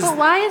 Right, because... But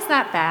why is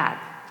that bad?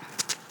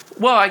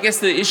 Well, I guess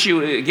the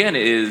issue, again,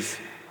 is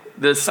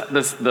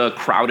the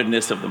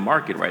crowdedness of the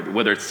market, right?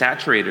 Whether it's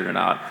saturated or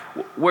not.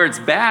 Where it's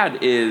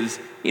bad is,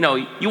 you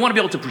want to be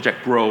able to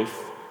project growth.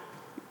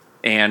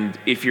 And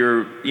if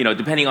you're,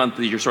 depending on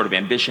your sort of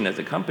ambition as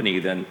a company,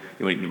 then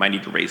you might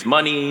need to raise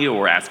money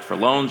or ask for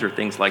loans or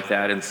things like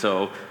that. And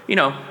so,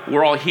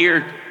 we're all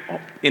here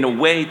in a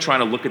way trying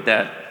to look at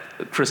that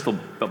crystal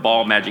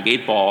ball, magic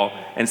 8 ball,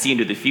 and see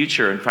into the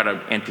future and try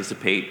to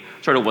anticipate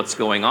sort of what's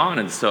going on.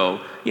 And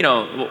so,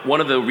 one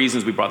of the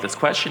reasons we brought this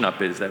question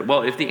up is that,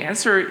 well, if the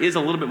answer is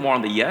a little bit more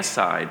on the yes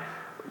side,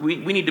 we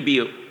need to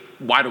be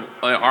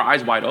our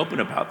eyes wide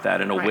open about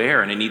that and aware,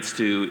 right. And it needs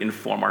to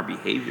inform our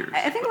behaviors.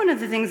 I think one of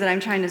the things that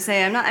I'm trying to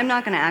say, I'm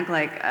not going to act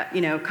like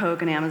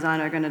Coke and Amazon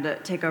are going to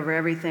take over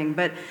everything,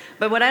 but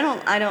what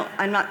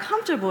I'm not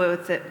comfortable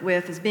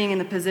with is being in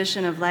the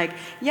position of like,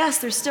 yes,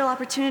 there's still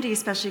opportunity,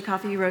 especially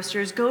coffee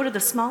roasters. Go to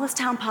the smallest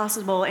town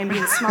possible and be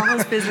the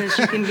smallest business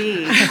you can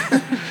be.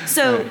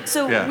 So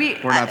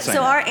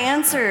our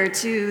answer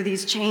to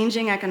these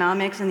changing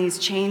economics and these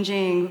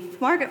changing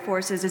market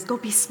forces is go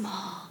be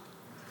small.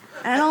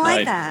 I don't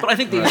like that. But I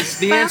think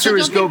the answer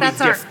is go be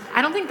different.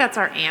 I don't think that's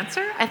our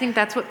answer. I think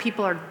that's what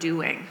people are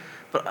doing.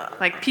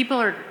 Like people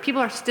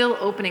are still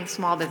opening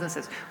small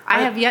businesses.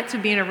 I have yet to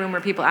be in a room where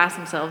people ask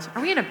themselves,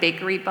 "Are we in a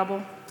bakery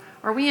bubble?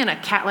 Are we in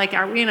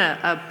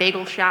a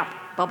bagel shop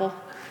bubble?"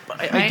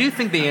 I do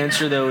think the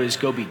answer though is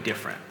go be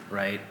different,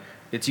 right?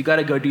 It's you got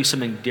to go do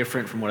something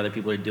different from what other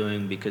people are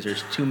doing because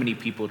there's too many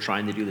people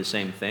trying to do the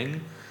same thing,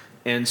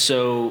 and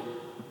so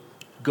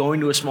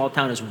going to a small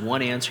town is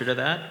one answer to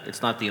that.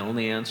 It's not the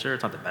only answer.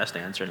 It's not the best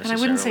answer And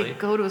necessarily. I wouldn't say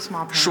go to a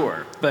small town.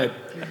 Sure, but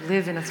You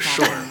live in a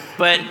small town.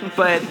 but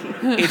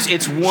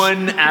it's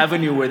one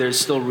avenue where there's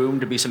still room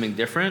to be something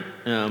different.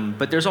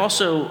 But there's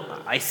also,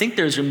 I think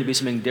there's room to be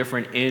something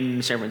different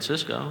in San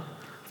Francisco.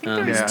 I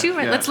think there's Yeah, two.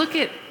 yeah. Let's look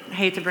at. I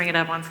hate to bring it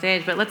up on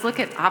stage, but let's look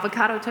at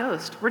avocado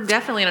toast. We're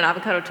definitely in an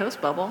avocado toast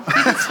bubble.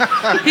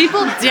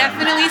 People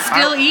definitely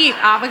still eat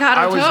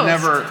avocado I was toast.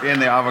 never in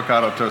the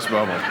avocado toast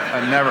bubble.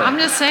 I never. I'm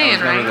just saying, I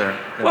was never right? there.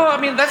 Yeah. Well, I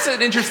mean, that's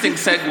an interesting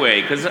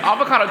segue because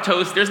avocado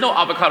toast, there's no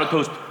avocado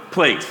toast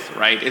place,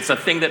 right? It's a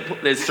thing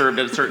that is served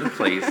at a certain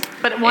place.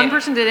 But one And-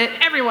 person did it.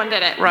 Everyone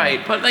did it.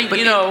 Right, but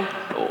you know,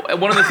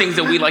 one of the things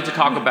that we like to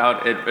talk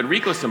about at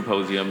Rico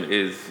Symposium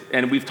is,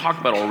 and we've talked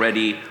about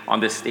already on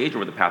this stage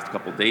over the past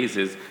couple of days,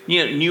 is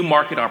new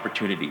market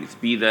opportunities,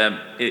 be them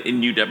in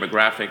new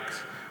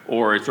demographics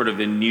or sort of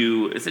in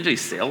new, essentially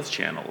sales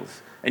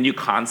channels and new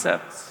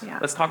concepts. Yeah.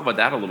 Let's talk about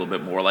that a little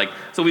bit more. Like,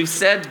 so we've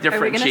said Are we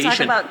going differentiation. to talk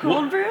about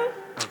cold brew?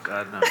 Oh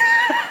God, no.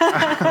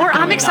 Or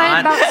I'm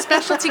excited about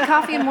specialty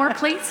coffee in more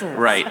places.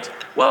 Right.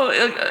 Well,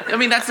 I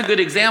mean, that's a good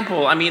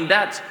example. I mean,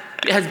 that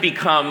has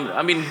become,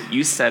 I mean,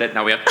 you said it,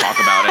 now we have to talk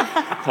about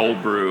it.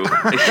 Cold brew.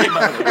 It came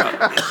out of the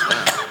gut.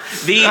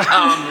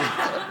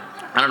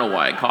 I don't know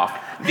why I coughed.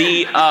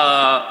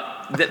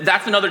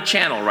 That's another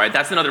channel, right?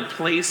 That's another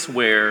place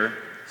where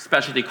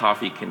specialty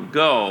coffee can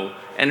go.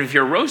 And if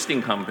you're a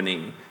roasting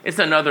company, it's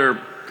another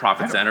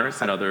profit center.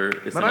 It's another.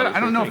 But I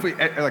don't know if we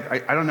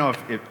like. I don't know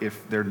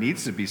if there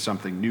needs to be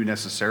something new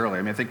necessarily.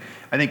 I mean,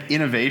 I think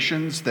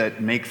innovations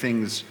that make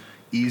things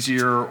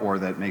easier or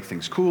that make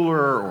things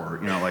cooler, or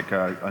like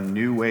a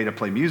new way to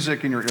play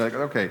music, and you're like,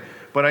 okay.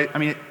 But I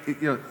mean,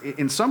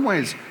 in some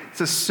ways,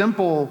 it's a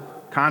simple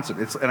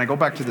concept. And I go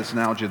back to this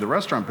analogy of the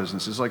restaurant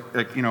business. It's like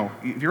if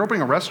you're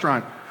opening a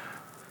restaurant,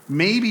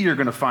 maybe you're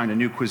going to find a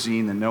new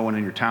cuisine that no one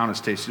in your town has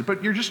tasted,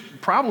 but you're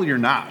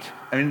not.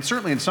 I mean,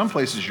 certainly in some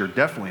places you're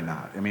definitely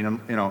not. I mean,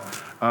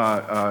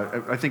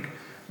 I think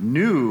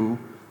new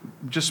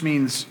just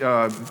means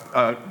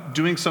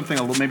doing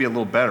something maybe a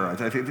little better.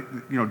 I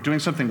think doing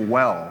something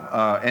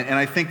well, and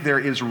I think there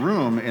is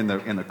room in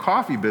the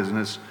coffee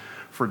business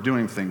for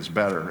doing things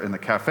better. In the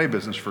cafe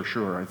business, for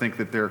sure. I think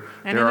that there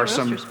are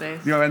some,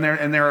 space.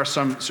 and there are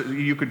some. So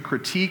you could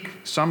critique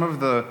some of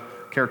the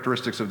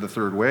characteristics of the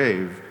third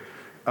wave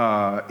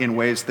in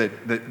ways that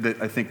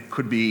I think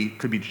could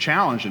be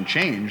challenged and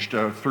changed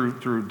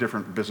through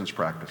different business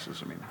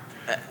practices. I mean,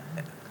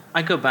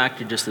 I go back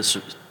to just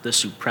the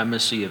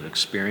supremacy of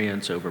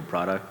experience over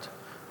product,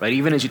 right?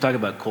 Even as you talk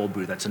about cold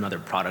brew, that's another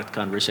product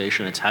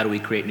conversation. It's how do we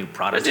create new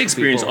products? It's the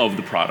experience of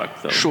the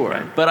product, though. Sure,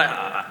 right? but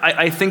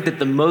I think that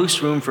the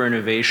most room for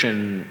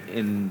innovation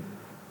in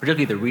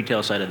particularly the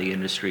retail side of the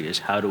industry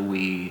is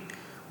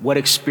what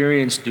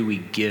experience do we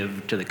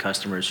give to the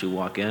customers who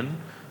walk in?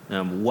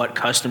 What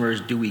customers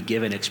do we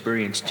give an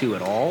experience to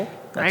at all?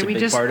 That's Right, a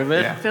big part of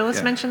it. Yeah.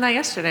 Phyllis mentioned that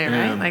yesterday,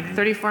 right? Yeah. Like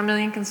 34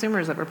 million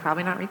consumers that we're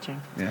probably not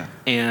reaching. yeah.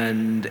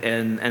 And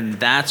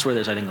that's where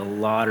there's, I think, a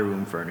lot of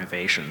room for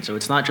innovation. So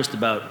it's not just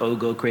about,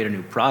 go create a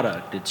new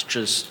product. It's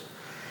just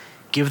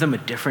give them a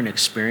different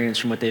experience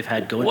from what they've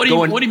had going. What do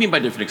you mean by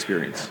different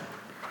experience?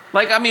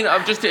 Like, I mean,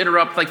 just to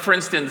interrupt, like, for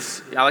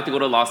instance, I like to go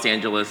to Los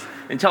Angeles.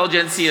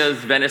 Intelligentsia's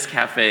Venice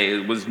Cafe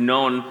was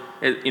known,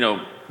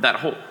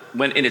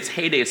 when in its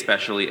heyday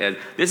especially, as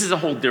this is a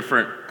whole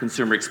different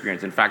consumer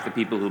experience. In fact, the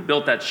people who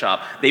built that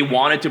shop, they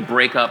wanted to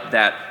break up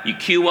that you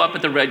queue up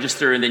at the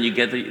register and then you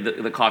get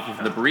the coffee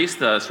from the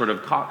barista sort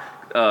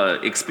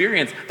of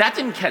experience. That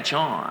didn't catch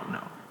on.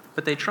 No,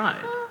 but they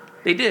tried.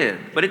 They did,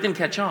 but it didn't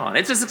catch on.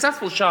 It's a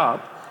successful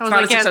shop. I was It's not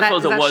like, as yeah, successful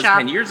is as that it was shop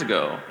 10 years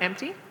ago.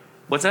 Empty?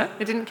 What's that?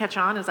 It didn't catch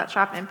on? Is that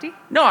shop empty?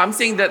 No, I'm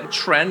saying that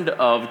trend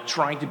of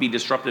trying to be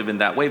disruptive in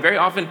that way. Very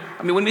often,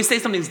 I mean, when we say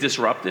something's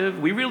disruptive,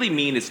 we really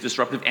mean it's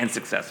disruptive and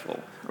successful,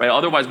 right?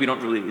 Otherwise,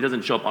 it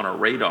doesn't show up on our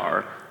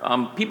radar.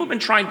 People have been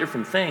trying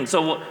different things.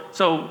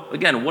 So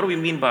again, what do we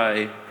mean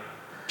by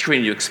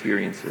creating new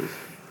experiences?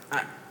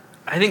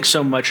 I think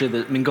so much of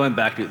going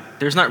back to,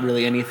 there's not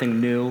really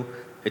anything new.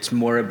 It's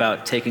more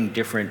about taking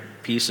different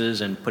pieces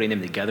and putting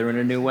them together in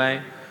a new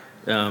way.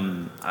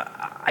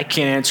 I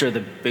can't answer the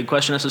big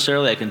question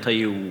necessarily. I can tell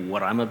you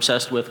what I'm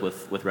obsessed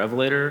with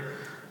Revelator,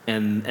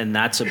 and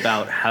that's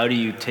about how do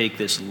you take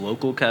this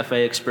local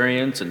cafe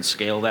experience and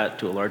scale that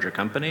to a larger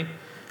company,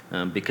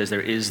 because there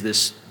is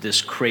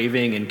this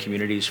craving in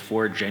communities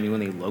for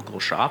genuinely local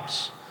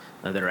shops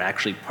that are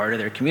actually part of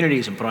their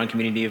communities and put on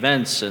community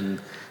events, and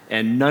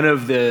none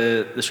of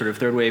the sort of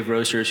third wave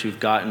roasters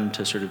who've gotten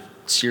to sort of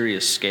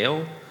serious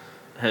scale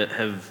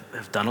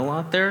have done a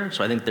lot there.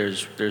 So I think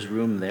there's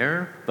room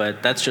there,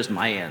 but that's just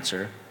my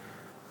answer.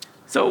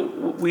 So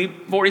we've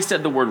already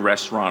said the word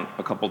restaurant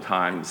a couple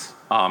times,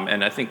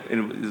 and I think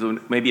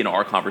maybe in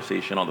our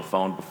conversation on the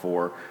phone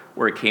before,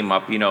 where it came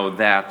up,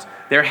 that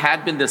there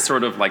had been this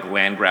sort of like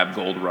land grab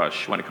gold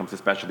rush when it comes to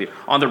specialty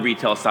on the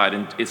retail side,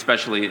 and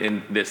especially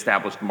in the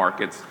established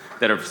markets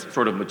that have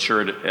sort of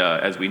matured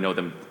as we know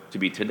them to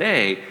be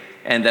today.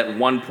 And that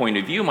one point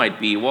of view might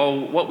be, well,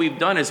 what we've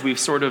done is we've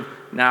sort of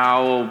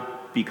now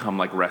become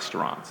like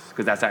restaurants,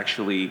 because that's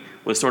actually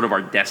was sort of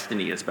our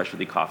destiny,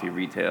 especially coffee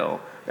retail.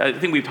 I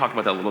think we've talked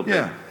about that a little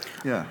bit.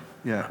 Yeah.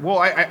 Well,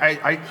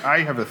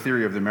 I have a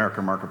theory of the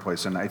American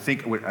marketplace, and I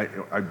think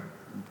I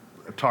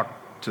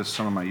talked to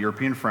some of my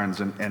European friends,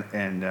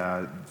 and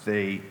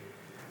they.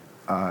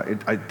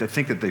 I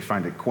think that they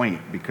find it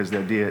quaint, because the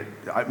idea,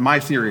 my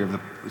theory of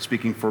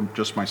speaking for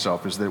just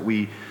myself, is that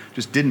we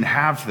just didn't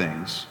have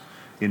things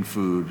in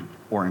food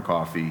or in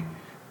coffee,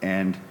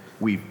 and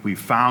we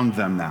found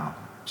them now.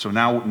 So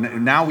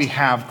now we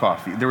have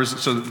coffee.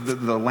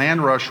 The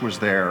land rush was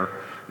there,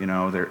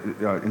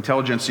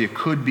 intelligentsia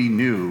could be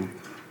new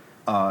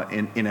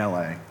in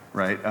LA,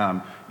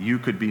 right? You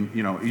could be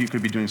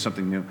doing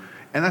something new.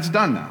 And that's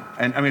done now.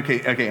 And I mean,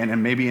 okay,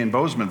 and maybe in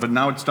Bozeman, but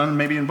now it's done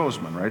maybe in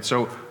Bozeman, right?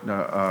 So,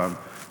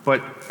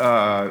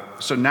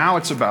 so now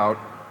it's about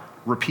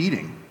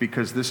repeating,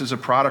 because this is a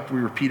product we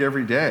repeat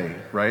every day,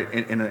 right?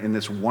 In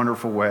this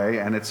wonderful way,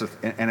 and it's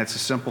a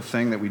simple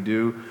thing that we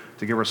do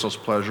to give ourselves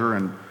pleasure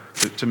and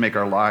to make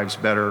our lives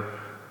better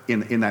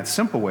in that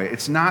simple way.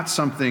 It's not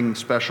something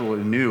special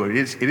and new. It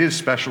is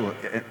special.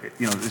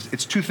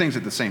 It's two things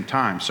at the same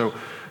time. So.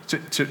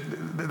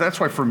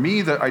 That's why, for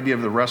me, the idea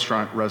of the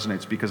restaurant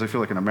resonates, because I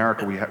feel like in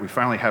America we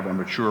finally have a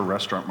mature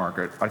restaurant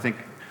market. I think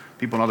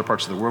people in other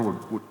parts of the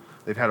world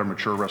they've had a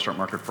mature restaurant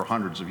market for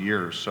hundreds of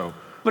years. So,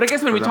 but I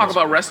guess when we talk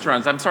about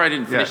restaurants, I'm sorry I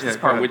didn't finish this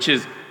part, which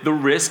is the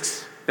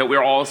risks that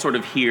we're all sort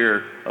of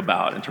here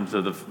about in terms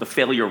of the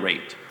failure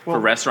rate for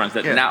restaurants.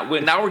 That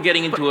now we're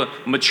getting into a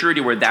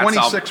maturity where that's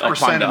all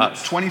applying to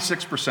us.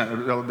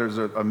 26%. There's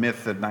a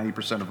myth that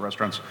 90% of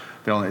restaurants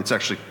fail. It's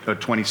actually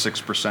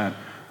 26%.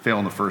 Fail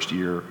in the first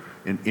year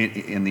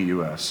in the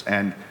U.S.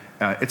 And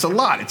it's a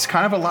lot. It's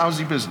kind of a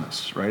lousy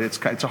business, right?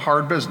 It's a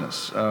hard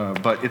business,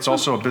 but it's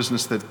also a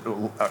business that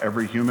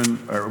every human,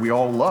 we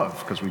all love,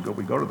 because we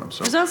go to them.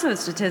 So there's also a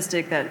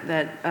statistic that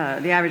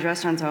the average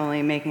restaurants are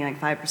only making like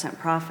 5%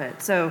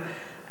 profit. So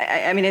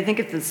I mean, I think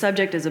if the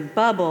subject is a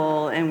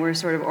bubble and we're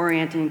sort of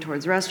orienting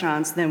towards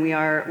restaurants, then we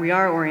are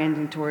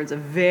orienting towards a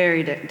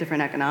very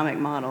different economic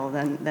model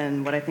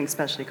than what I think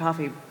specialty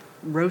coffee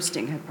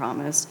roasting had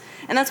promised.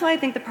 And that's why I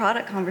think the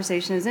product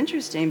conversation is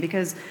interesting,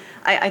 because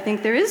I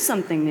think there is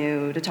something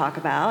new to talk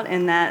about,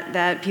 and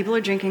that people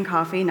are drinking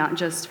coffee not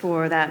just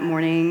for that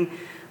morning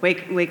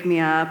wake me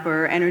up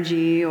or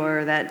energy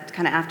or that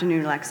kind of afternoon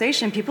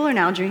relaxation. People are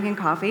now drinking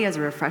coffee as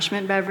a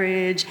refreshment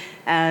beverage,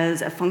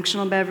 as a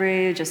functional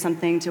beverage, as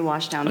something to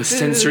wash down food. A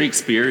sensory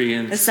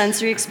experience. A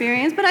sensory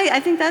experience. But I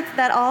think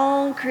that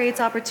all creates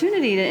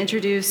opportunity to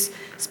introduce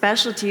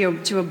specialty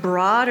to a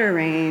broader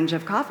range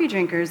of coffee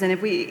drinkers. And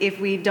if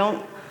we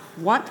don't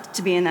want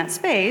to be in that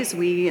space,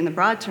 we, in the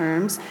broad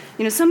terms,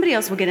 somebody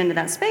else will get into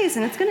that space,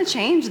 and it's going to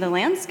change the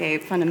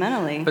landscape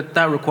fundamentally. But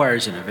that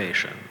requires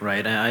innovation,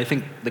 right? And I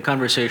think the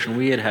conversation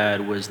we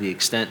had was the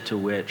extent to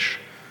which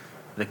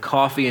the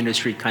coffee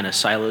industry kind of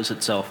silos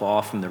itself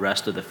off from the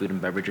rest of the food and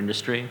beverage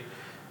industry.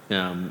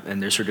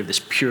 And there's sort of this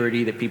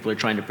purity that people are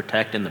trying to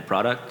protect in the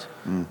product.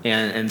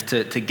 And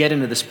to get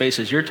into the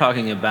spaces you're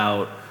talking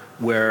about,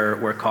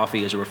 where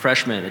coffee is a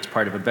refreshment, it's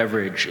part of a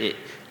beverage,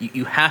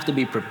 you have to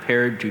be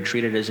prepared to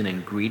treat it as an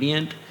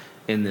ingredient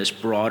in this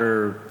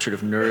broader sort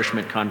of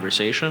nourishment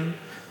conversation.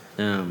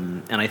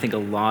 And I think a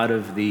lot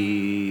of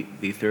the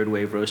third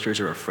wave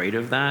roasters are afraid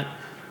of that,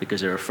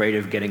 because they're afraid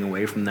of getting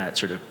away from that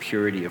sort of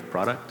purity of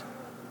product.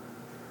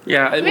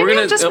 Yeah, maybe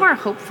I'm just more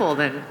hopeful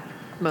than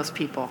most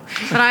people,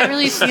 but I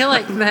really feel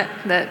like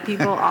that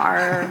people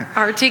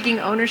are taking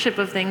ownership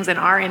of things and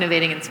are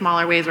innovating in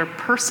smaller ways, or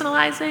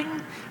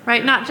personalizing,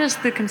 right? Not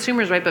just the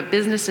consumers, right, but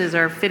businesses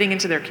are fitting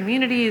into their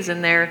communities,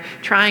 and they're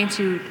trying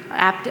to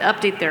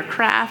update their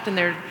craft, and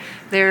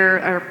there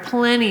are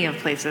plenty of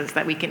places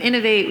that we can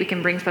innovate. We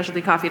can bring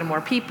specialty coffee to more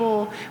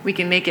people. We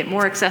can make it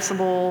more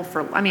accessible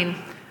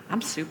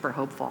I'm super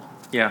hopeful.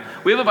 Yeah,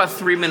 we have about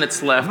 3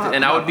 minutes left,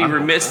 and I would be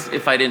remiss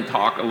if I didn't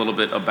talk a little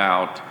bit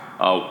about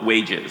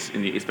wages,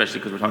 especially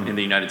because we're talking in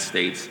the United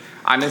States.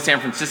 I'm in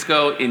San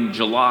Francisco. In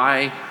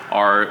July,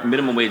 our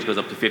minimum wage goes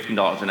up to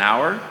 $15 an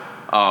hour.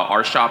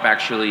 Our shop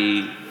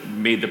actually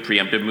made the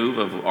preemptive move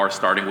of our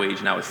starting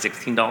wage now is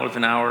 $16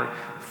 an hour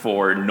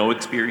for no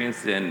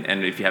experience,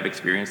 and if you have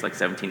experience, like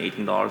 $17,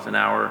 $18 an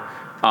hour.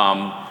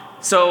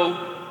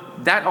 So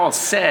that all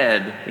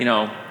said,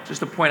 just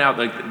to point out,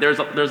 like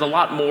there's a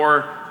lot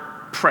more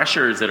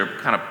pressures that are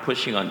kind of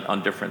pushing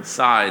on different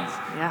sides.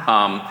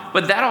 Yeah.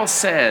 But that all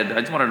said, I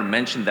just wanted to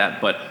mention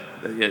that, but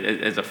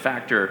as a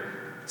factor.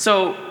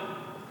 So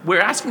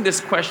we're asking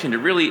this question. It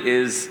really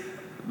is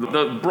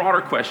the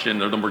broader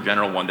question, or the more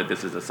general one that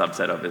this is a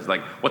subset of, is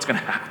like, what's going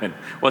to happen?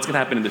 What's going to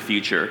happen in the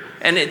future?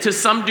 And to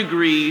some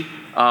degree,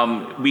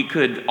 we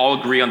could all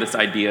agree on this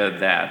idea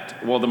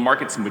that, well, the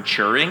market's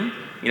maturing.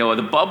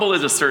 The bubble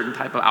is a certain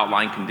type of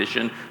outlying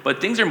condition,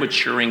 but things are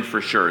maturing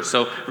for sure.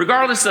 So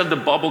regardless of the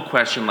bubble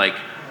question, like,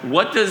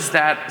 what does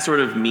that sort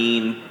of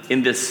mean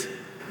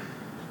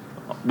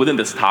within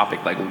this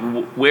topic? Like,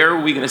 where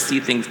are we going to see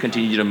things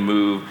continue to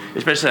move?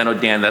 Especially, I know,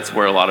 Dan, that's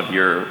where a lot of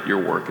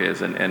your work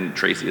is, and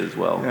Tracy as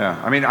well. Yeah,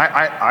 I mean,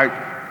 I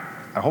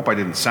hope I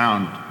didn't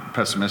sound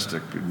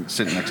pessimistic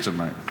sitting next to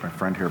my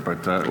friend here,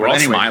 but we're all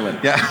anyway, smiling.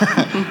 Yeah,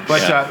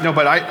 but no,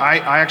 but I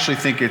actually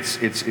think it's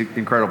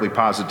incredibly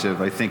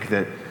positive. I think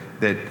that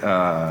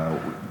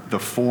the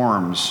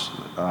forms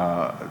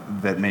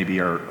that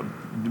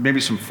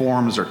maybe some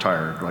forms are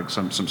tired, like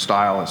some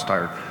style is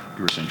tired.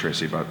 You were saying,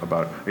 Tracy,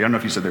 about I don't know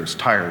if you said they was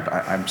tired.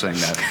 I'm saying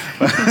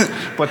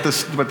that, but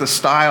the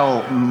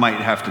style might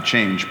have to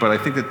change. But I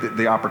think that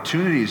the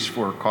opportunities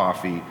for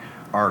coffee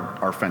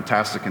are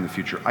fantastic in the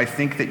future. I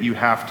think that you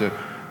have to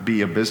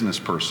be a business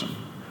person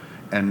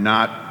and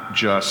not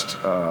just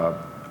a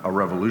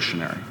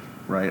revolutionary,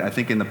 right? I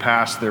think in the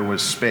past there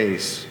was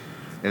space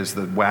as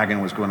the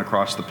wagon was going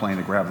across the plain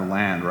to grab the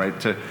land, right?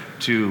 To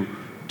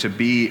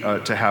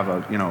have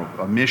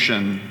a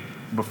mission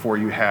before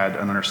you had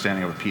an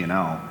understanding of a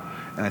P&L.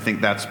 And I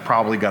think that's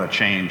probably got to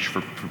change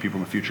for people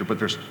in the future. But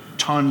there's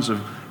tons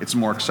of, it's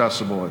more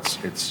accessible.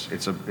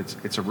 It's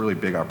a really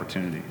big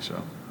opportunity.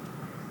 So,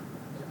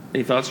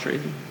 any thoughts,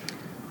 Tracy?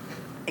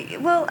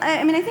 Well,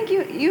 I mean, I think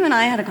you and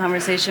I had a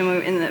conversation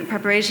in the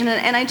preparation,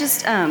 and I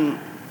just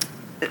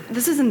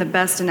this isn't the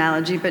best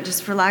analogy, but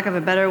just for lack of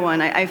a better one,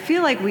 I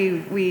feel like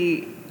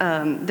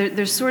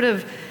there's sort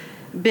of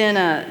been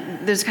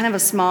there's kind of a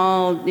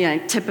small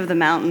tip of the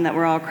mountain that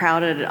we're all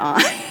crowded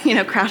on,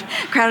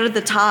 crowded at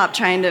the top,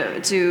 trying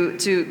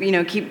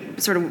to keep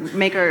sort of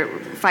make our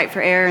fight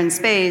for air and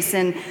space,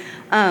 and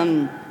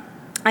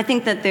I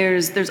think that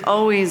there's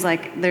always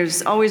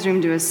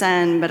room to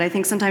ascend, but I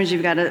think sometimes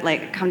you've got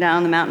to come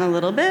down the mountain a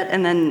little bit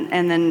and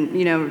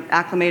then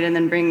acclimate and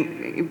then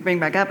bring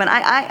back up, and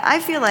I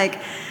feel like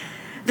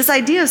this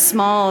idea of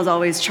small has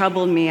always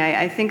troubled me.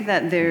 I think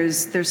that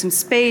there's some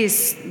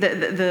space.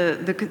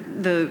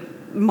 The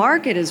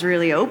market is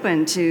really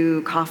open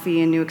to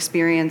coffee and new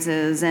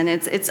experiences, and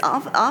it's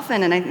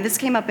often. And this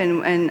came up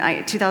in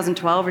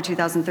 2012 or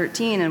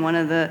 2013, and one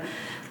of the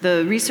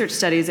research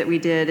studies that we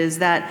did is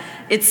that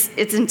it's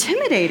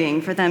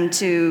intimidating for them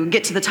to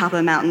get to the top of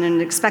the mountain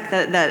and expect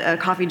that a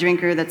coffee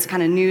drinker that's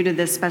kind of new to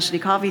this specialty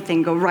coffee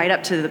thing go right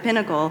up to the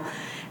pinnacle.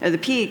 The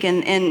peak,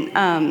 and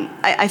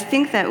I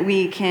think that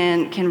we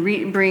can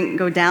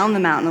go down the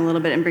mountain a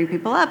little bit and bring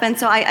people up, and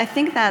so I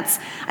think I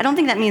don't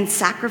think that means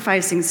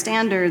sacrificing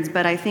standards,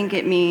 but I think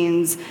it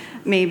means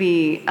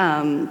maybe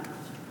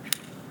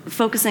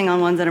focusing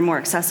on ones that are more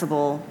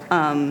accessible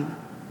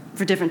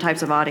for different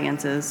types of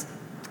audiences.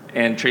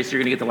 And Tracy, you're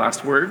going to get the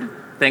last word.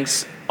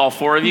 Thanks all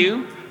four of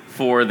you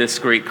for this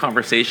great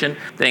conversation.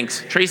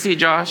 Thanks, Tracy,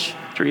 Josh,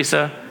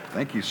 Teresa.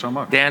 Thank you so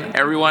much. Dan,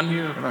 everyone.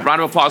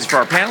 Round of applause for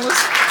our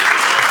panelists.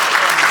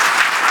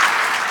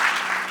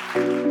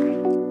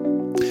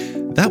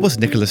 That was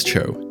Nicholas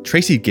Cho,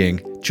 Tracy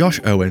Ging, Josh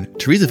Owen,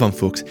 Teresa Von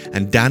Fuchs,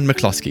 and Dan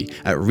McCloskey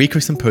at RICO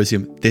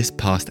Symposium this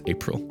past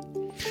April.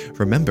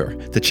 Remember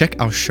to check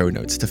our show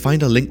notes to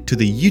find a link to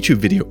the YouTube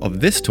video of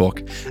this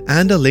talk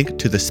and a link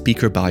to the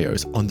speaker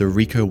bios on the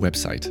RICO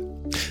website.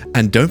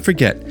 And don't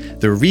forget,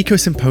 the RICO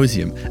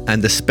Symposium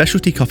and the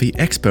Specialty Coffee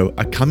Expo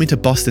are coming to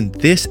Boston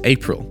this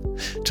April.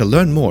 To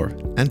learn more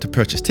and to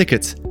purchase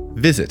tickets,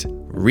 visit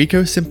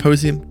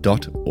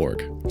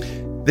ricosymposium.org.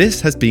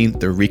 This has been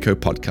the RICO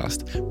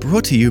Podcast,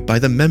 brought to you by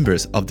the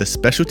members of the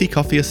Specialty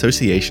Coffee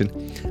Association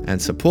and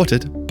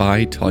supported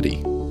by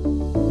Toddy.